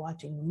people who are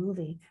watching the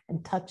movie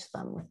and touch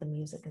them with the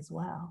music as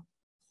well.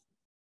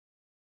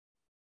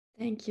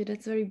 Thank you,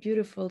 that's very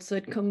beautiful. So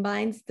it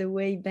combines the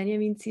way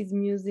Benjamin sees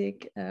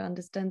music,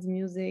 understands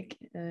music,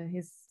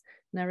 his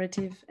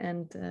narrative,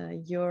 and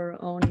your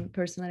own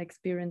personal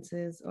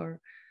experiences,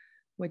 or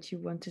what you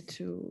wanted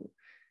to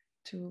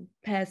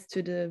pass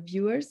to the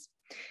viewers.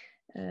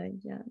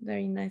 Yeah,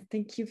 very nice.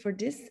 Thank you for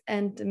this.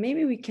 And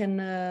maybe we can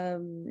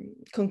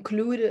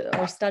conclude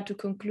or start to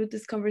conclude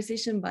this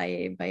conversation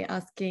by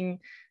asking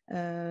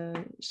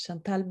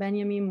Chantal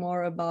Benjamin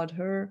more about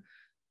her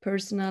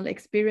personal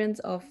experience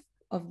of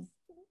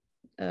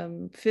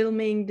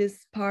filming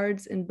these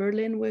parts in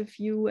Berlin with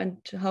you, and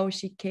how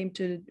she came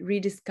to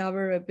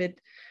rediscover a bit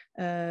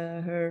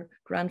her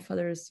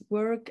grandfather's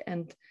work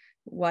and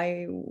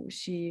why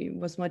she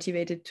was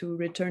motivated to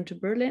return to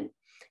Berlin.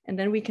 And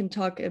then we can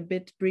talk a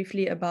bit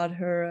briefly about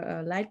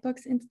her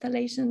lightbox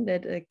installation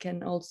that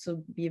can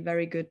also be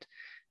very good,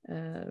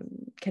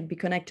 can be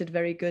connected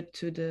very good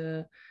to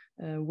the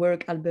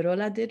work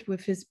Alberola did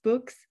with his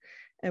books,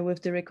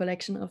 with the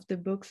recollection of the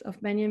books of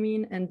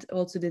Benjamin, and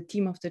also the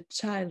theme of the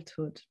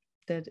childhood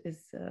that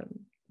is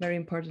very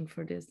important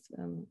for this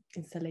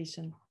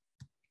installation.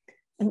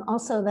 And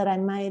also that I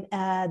might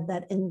add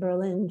that in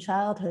Berlin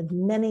childhood,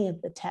 many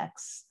of the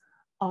texts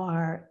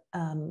are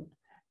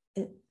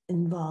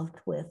involved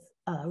with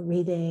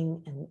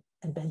reading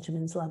and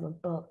Benjamin's love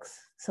of books.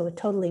 So it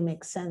totally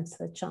makes sense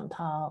that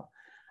Chantal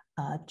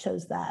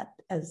chose that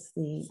as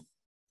the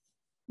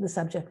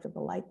subject of the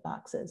light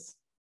boxes.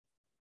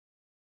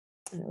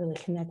 And it really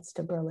connects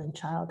to Berlin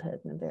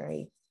childhood in a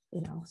very,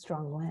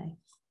 strong way.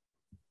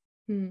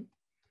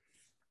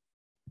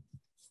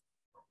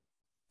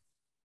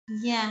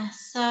 Yeah,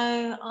 so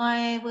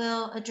I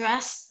will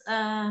address,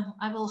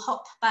 I will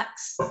hop back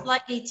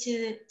slightly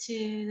to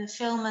the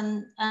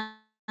film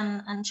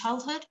and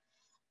childhood.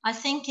 I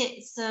think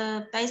it's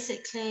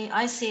basically,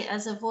 I see it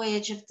as a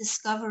voyage of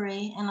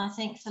discovery, and I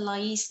think for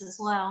Lais as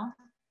well.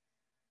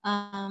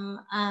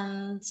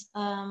 And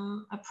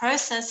a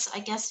process, I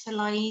guess, for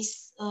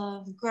Lais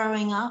of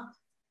growing up.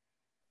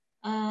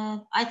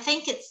 I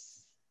think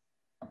it's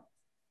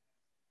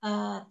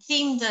a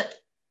theme that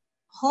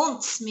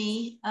haunts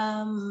me,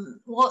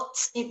 what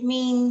it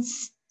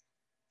means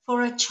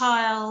for a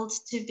child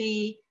to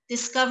be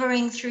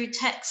discovering through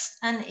text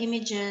and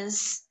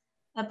images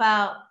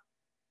about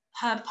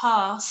her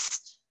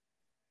past,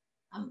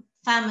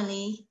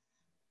 family,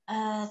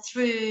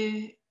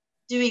 through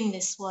doing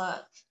this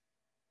work.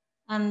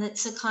 And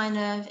it's a kind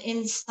of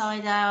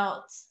inside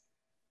out,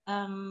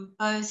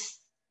 both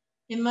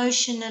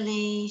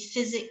emotionally,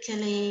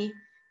 physically,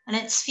 and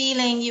it's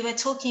feeling, you were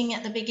talking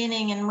at the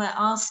beginning and we're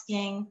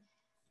asking,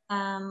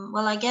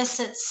 well, I guess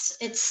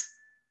it's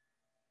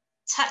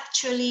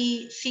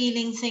tactually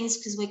feeling things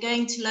because we're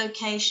going to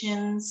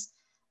locations,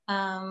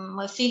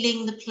 we're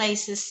feeling the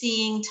places,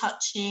 seeing,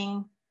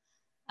 touching,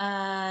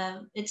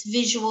 it's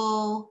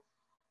visual,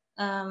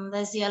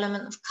 there's the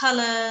element of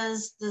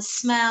colors, the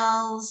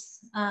smells,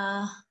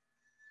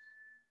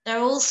 there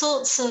are all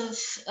sorts of,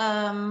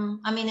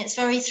 I mean, it's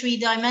very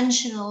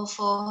three-dimensional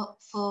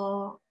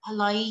for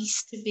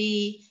Lais to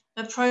be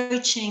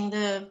approaching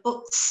the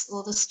books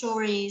or the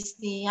stories,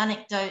 the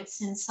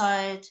anecdotes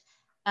inside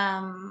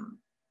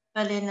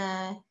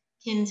Berliner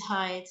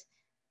Kindheit.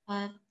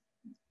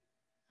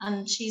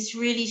 And she's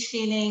really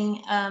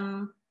feeling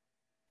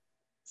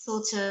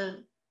sort of,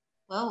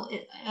 well,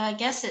 I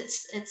guess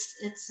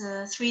it's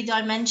a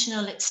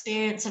three-dimensional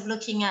experience of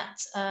looking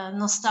at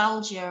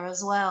nostalgia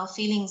as well,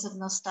 feelings of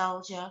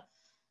nostalgia.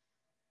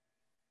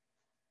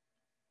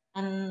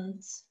 And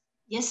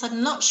yes,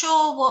 I'm not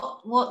sure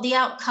what the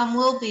outcome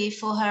will be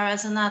for her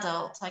as an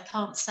adult. I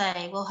can't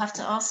say. We'll have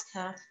to ask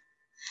her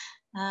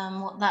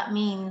what that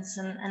means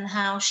and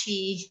how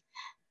she,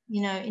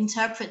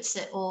 interprets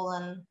it all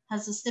and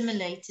has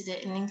assimilated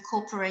it and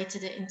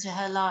incorporated it into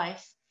her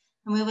life.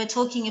 And we were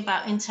talking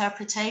about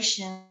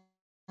interpretation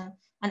and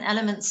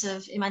elements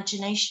of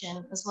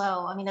imagination as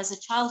well. I mean, there's a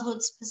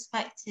childhood's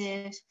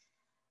perspective,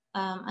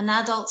 an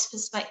adult's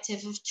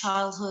perspective of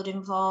childhood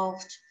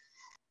involved.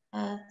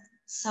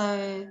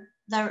 So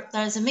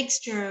there's a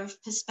mixture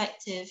of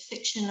perspective,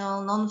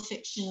 fictional,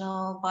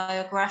 non-fictional,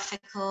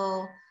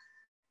 biographical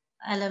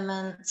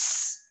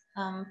elements,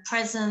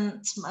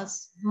 present,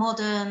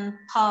 modern,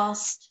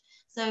 past.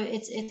 So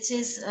it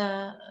is,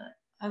 I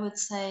would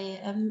say,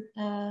 an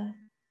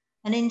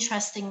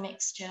interesting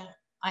mixture.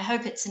 I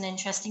hope it's an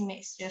interesting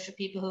mixture for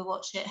people who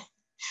watch it.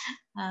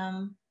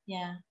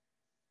 Yeah.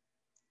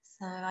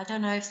 So I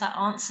don't know if that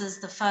answers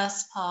the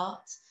first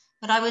part,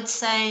 but I would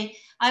say,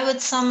 I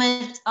would sum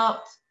it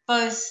up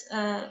both,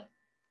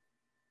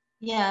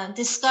 yeah,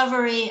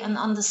 discovery and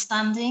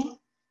understanding.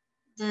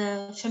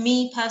 For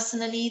me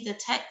personally, the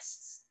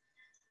texts.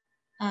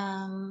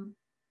 And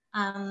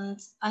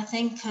I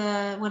think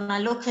when I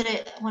look at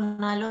it,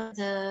 when I look at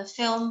the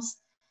films,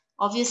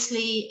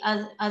 obviously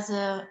as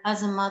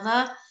a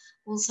mother,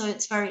 also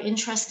it's very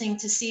interesting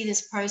to see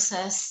this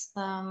process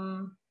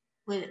of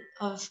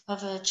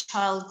a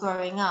child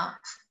growing up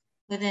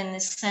within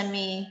this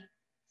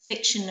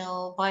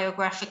semi-fictional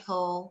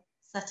biographical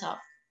setup.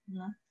 You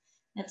know?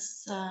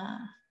 It's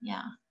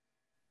yeah,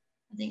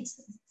 I think it's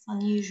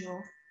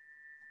unusual.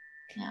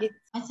 Yeah,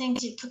 I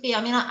think it could be.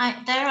 I mean,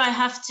 I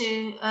have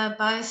to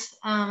both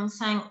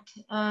thank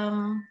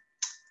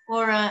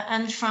Aura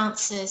and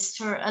Francis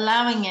for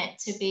allowing it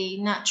to be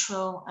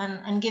natural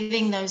and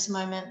giving those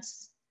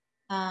moments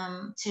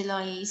to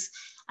Lais.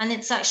 And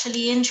it's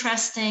actually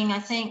interesting, I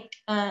think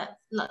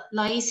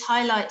Lais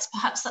highlights,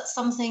 perhaps that's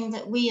something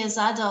that we as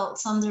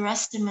adults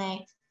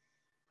underestimate,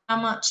 how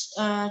much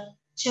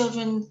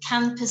children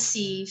can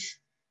perceive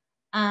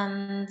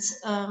and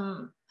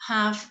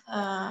have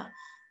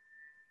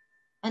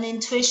an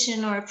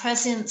intuition or a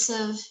presence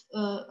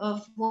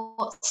of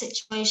what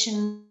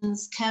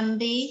situations can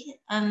be,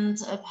 and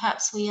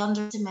perhaps we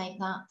underestimate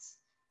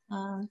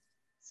that.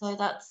 So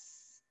that's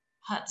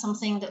perhaps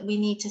something that we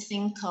need to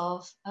think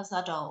of as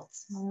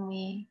adults when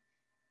we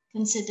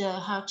consider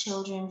how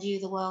children view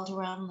the world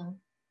around them.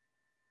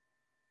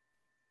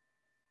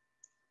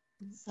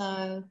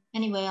 So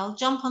anyway, I'll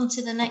jump on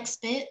to the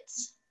next bit,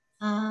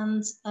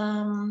 and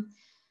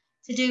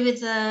to do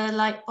with the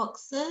light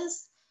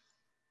boxes.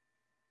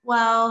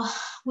 Well,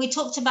 we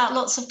talked about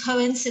lots of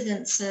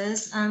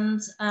coincidences,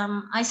 and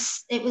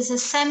it was a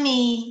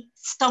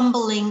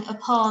semi-stumbling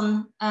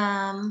upon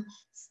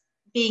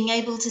being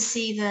able to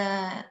see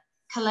the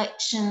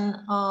collection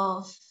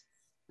of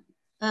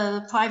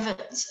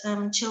private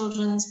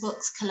children's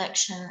books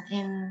collection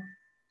in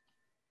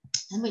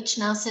which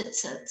now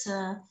sits at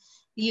the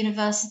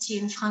university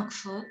in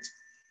Frankfurt.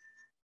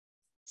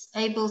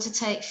 Able to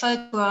take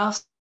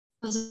photographs.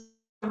 It was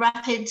a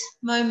rapid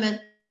moment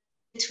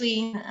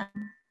between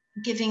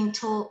giving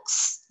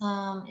talks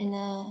in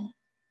a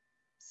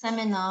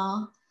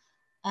seminar,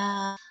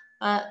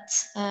 but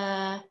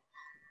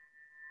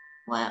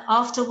well,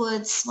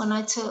 afterwards, when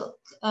I took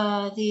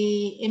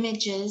the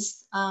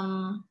images,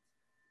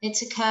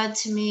 it occurred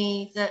to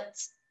me that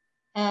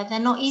they're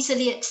not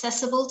easily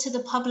accessible to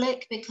the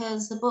public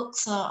because the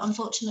books are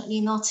unfortunately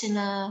not in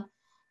the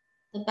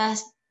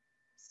best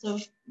sort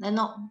of, they're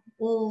not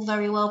all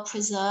very well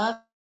preserved,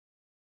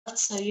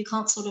 so you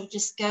can't sort of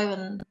just go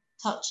and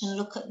touch and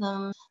look at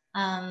them.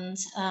 And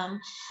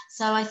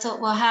so I thought,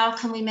 well, how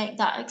can we make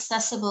that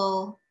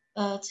accessible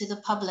to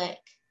the public?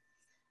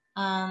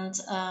 And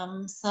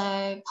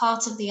so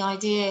part of the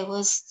idea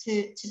was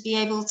to be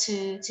able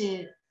to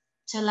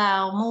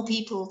allow more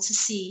people to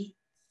see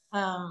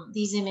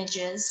these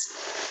images.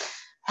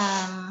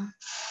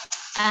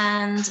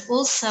 And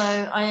also,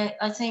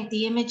 I think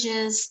the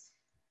images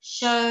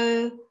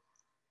show,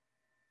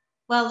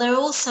 well, they're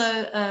also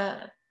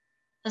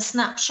a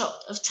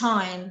snapshot of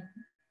time,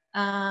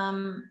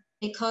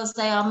 because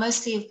they are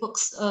mostly of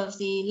books of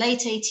the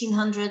late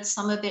 1800s,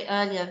 some a bit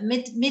earlier,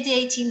 mid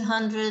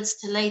 1800s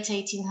to late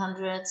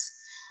 1800s.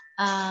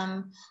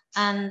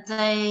 And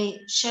they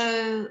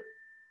show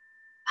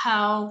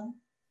how,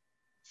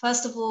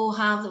 first of all,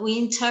 how we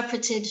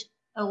interpreted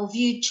or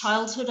viewed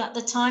childhood at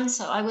the time.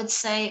 So I would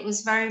say it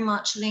was very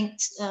much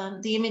linked,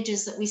 the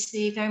images that we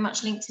see very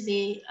much linked to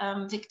the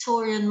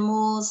Victorian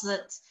mores,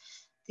 that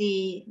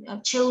the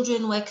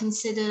children were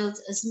considered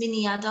as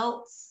mini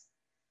adults,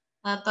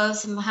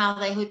 both in how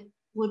they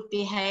would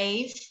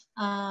behave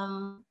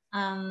and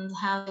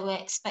how they were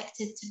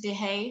expected to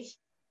behave,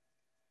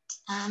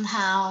 and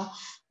how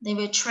they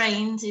were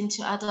trained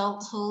into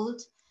adulthood.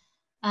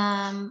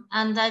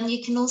 And then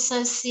you can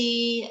also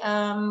see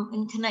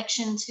in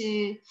connection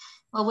to,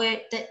 well,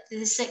 where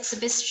this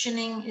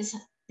exhibition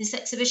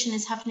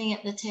is happening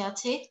at the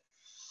Théâtre.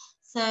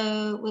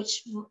 So,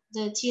 which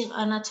the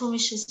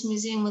Tieranatomisches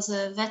Museum was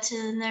a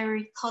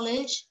veterinary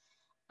college.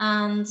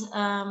 And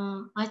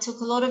I took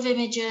a lot of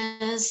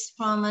images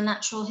from a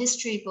natural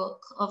history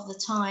book of the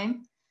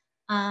time.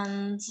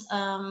 And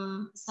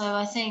so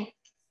I think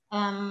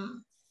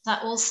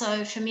that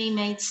also for me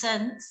made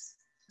sense.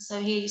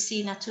 So here you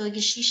see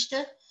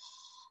Naturgeschichte.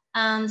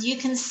 And you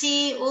can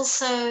see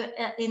also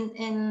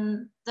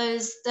in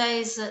those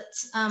days that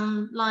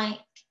like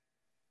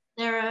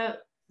there are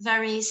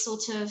very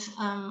sort of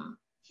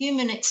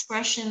human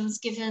expressions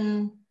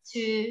given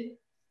to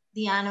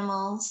the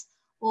animals,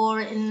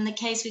 or in the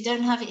case, we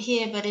don't have it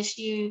here, but if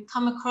you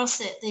come across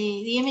it,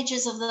 the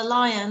images of the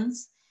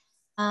lions,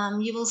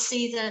 you will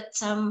see that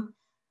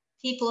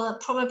people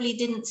probably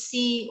didn't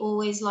see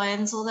always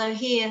lions, although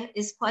here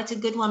is quite a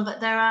good one, but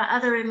there are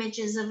other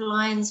images of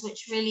lions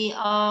which really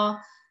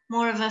are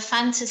more of a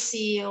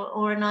fantasy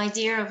or an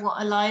idea of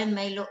what a lion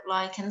may look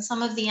like. And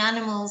some of the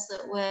animals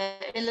that were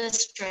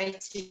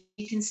illustrated,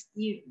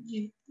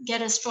 you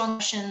get a strong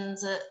impression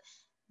that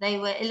they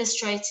were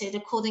illustrated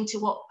according to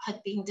what had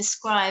been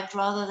described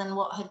rather than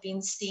what had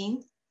been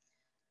seen.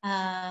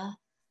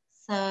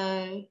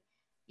 So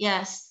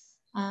yes,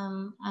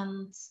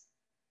 and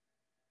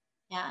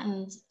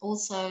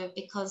also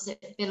because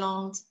it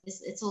belonged,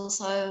 it's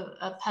also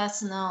a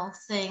personal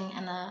thing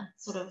and a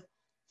sort of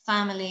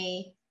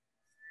family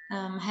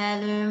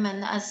heirloom.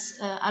 And as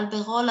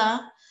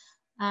Alberola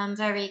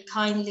very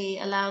kindly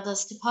allowed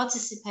us to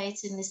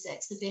participate in this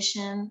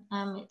exhibition,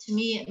 to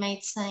me it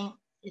made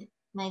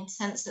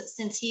sense that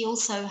since he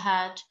also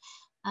had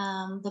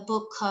the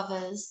book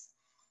covers,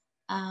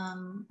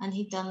 and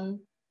he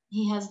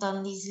has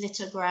done these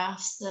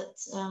lithographs, that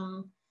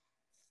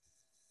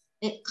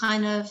it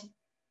kind of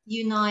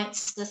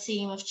unites the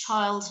theme of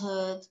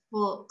childhood,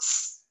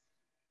 books,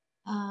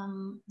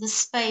 the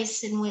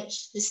space in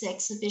which this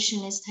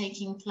exhibition is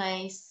taking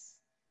place.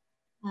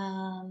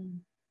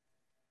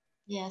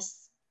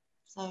 Yes,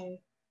 so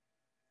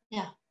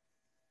yeah.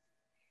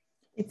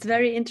 It's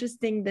very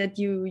interesting that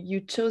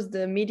you chose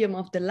the medium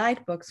of the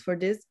lightbox for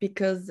this,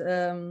 because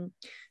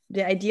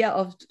the idea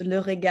of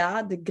le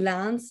regard, the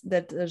glance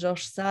that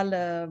Georges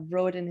Salles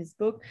wrote in his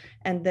book,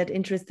 and that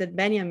interested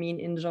Benjamin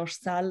in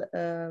Georges Salles'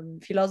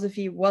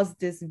 philosophy, was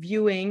this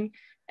viewing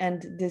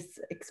and this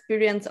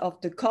experience of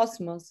the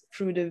cosmos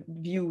through the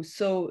view,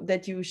 so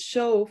that you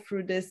show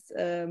through this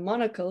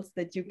monocles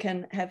that you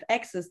can have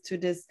access to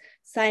this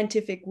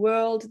scientific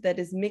world that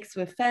is mixed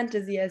with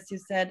fantasy, as you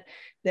said,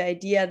 the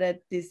idea that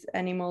these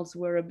animals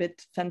were a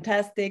bit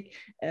fantastic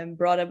and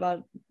brought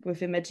about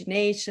with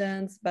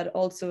imaginations, but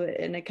also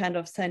in a kind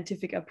of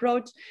scientific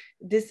approach.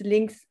 This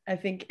links, I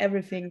think,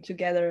 everything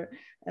together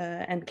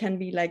and can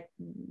be like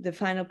the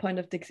final point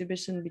of the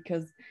exhibition,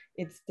 because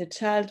it's the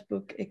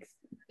childhood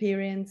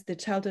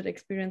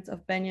experience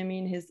of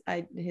Benjamin, his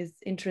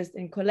interest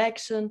in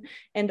collection,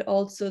 and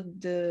also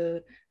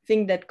the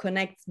thing that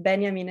connects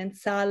Benjamin and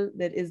Salles,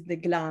 that is the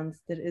glance,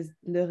 that is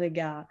le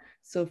regard.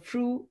 So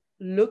through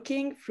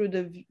looking through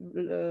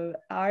the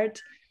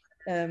art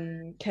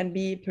can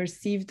be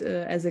perceived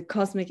as a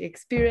cosmic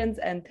experience,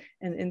 and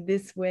in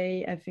this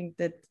way I think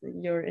that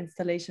your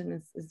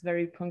installation is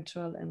very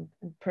punctual and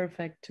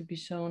perfect to be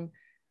shown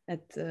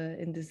at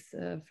in this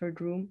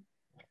third room.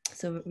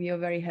 So we are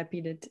very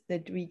happy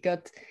that we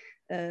got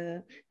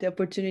the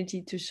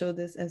opportunity to show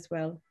this as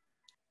well.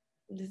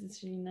 This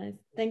is really nice.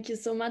 Thank you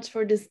so much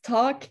for this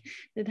talk.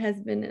 It has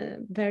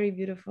been very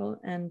beautiful,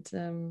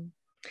 and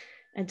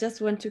I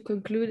just want to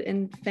conclude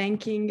in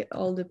thanking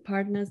all the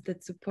partners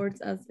that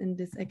support us in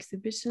this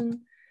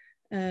exhibition,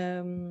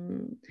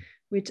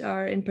 which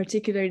are in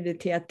particular the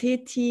TAT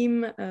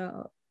team,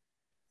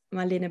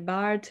 Marlene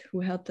Barth, who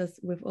helped us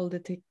with all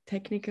the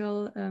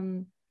technical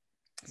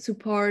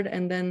support,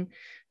 and then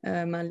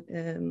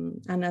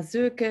Anna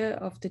Söke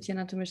of the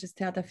Tieranatomisches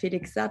Theater,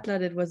 Felix Sattler,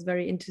 that was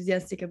very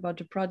enthusiastic about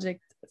the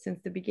project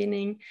since the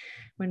beginning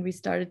when we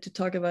started to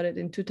talk about it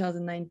in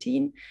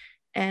 2019.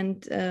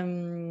 And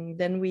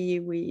then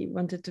we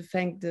wanted to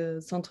thank the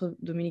Centre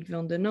Dominique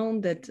Vandenon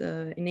that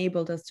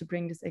enabled us to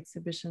bring this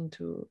exhibition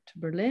to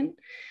Berlin,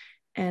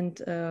 and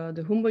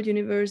the Humboldt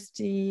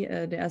University,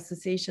 the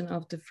Association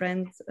of the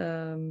Friends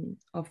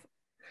of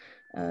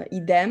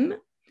IDEM,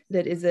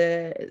 that is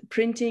a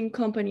printing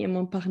company in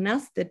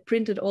Montparnasse that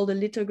printed all the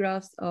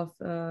lithographs of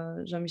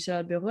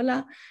Jean-Michel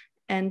Alberola.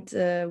 And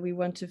we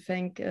want to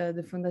thank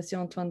the Fondation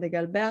Antoine de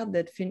Galbert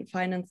that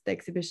financed the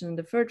exhibition in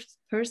the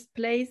first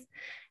place,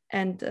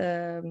 and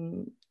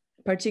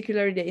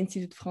particularly the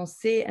Institut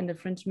Français and the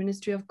French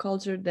Ministry of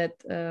Culture that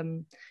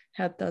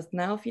helped us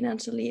now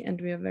financially.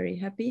 And we are very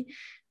happy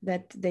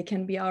that they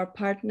can be our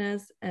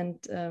partners, and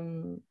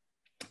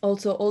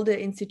also all the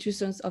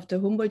institutions of the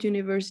Humboldt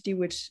University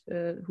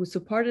who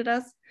supported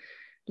us,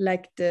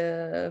 like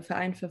the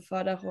Verein für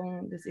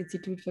Förderung des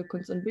Institut für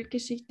Kunst- und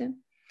Bildgeschichte.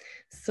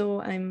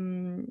 So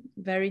I'm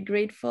very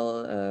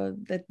grateful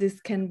that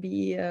this can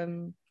be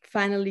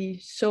finally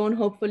shown,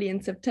 hopefully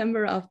in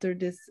September, after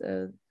this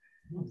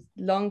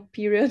long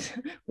period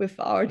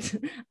without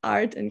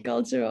art and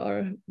culture,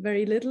 or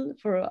very little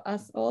for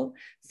us all.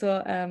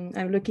 So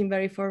I'm looking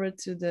very forward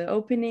to the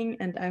opening,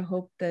 and I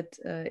hope that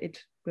it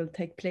will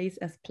take place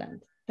as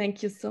planned.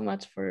 Thank you so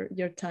much for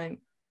your time.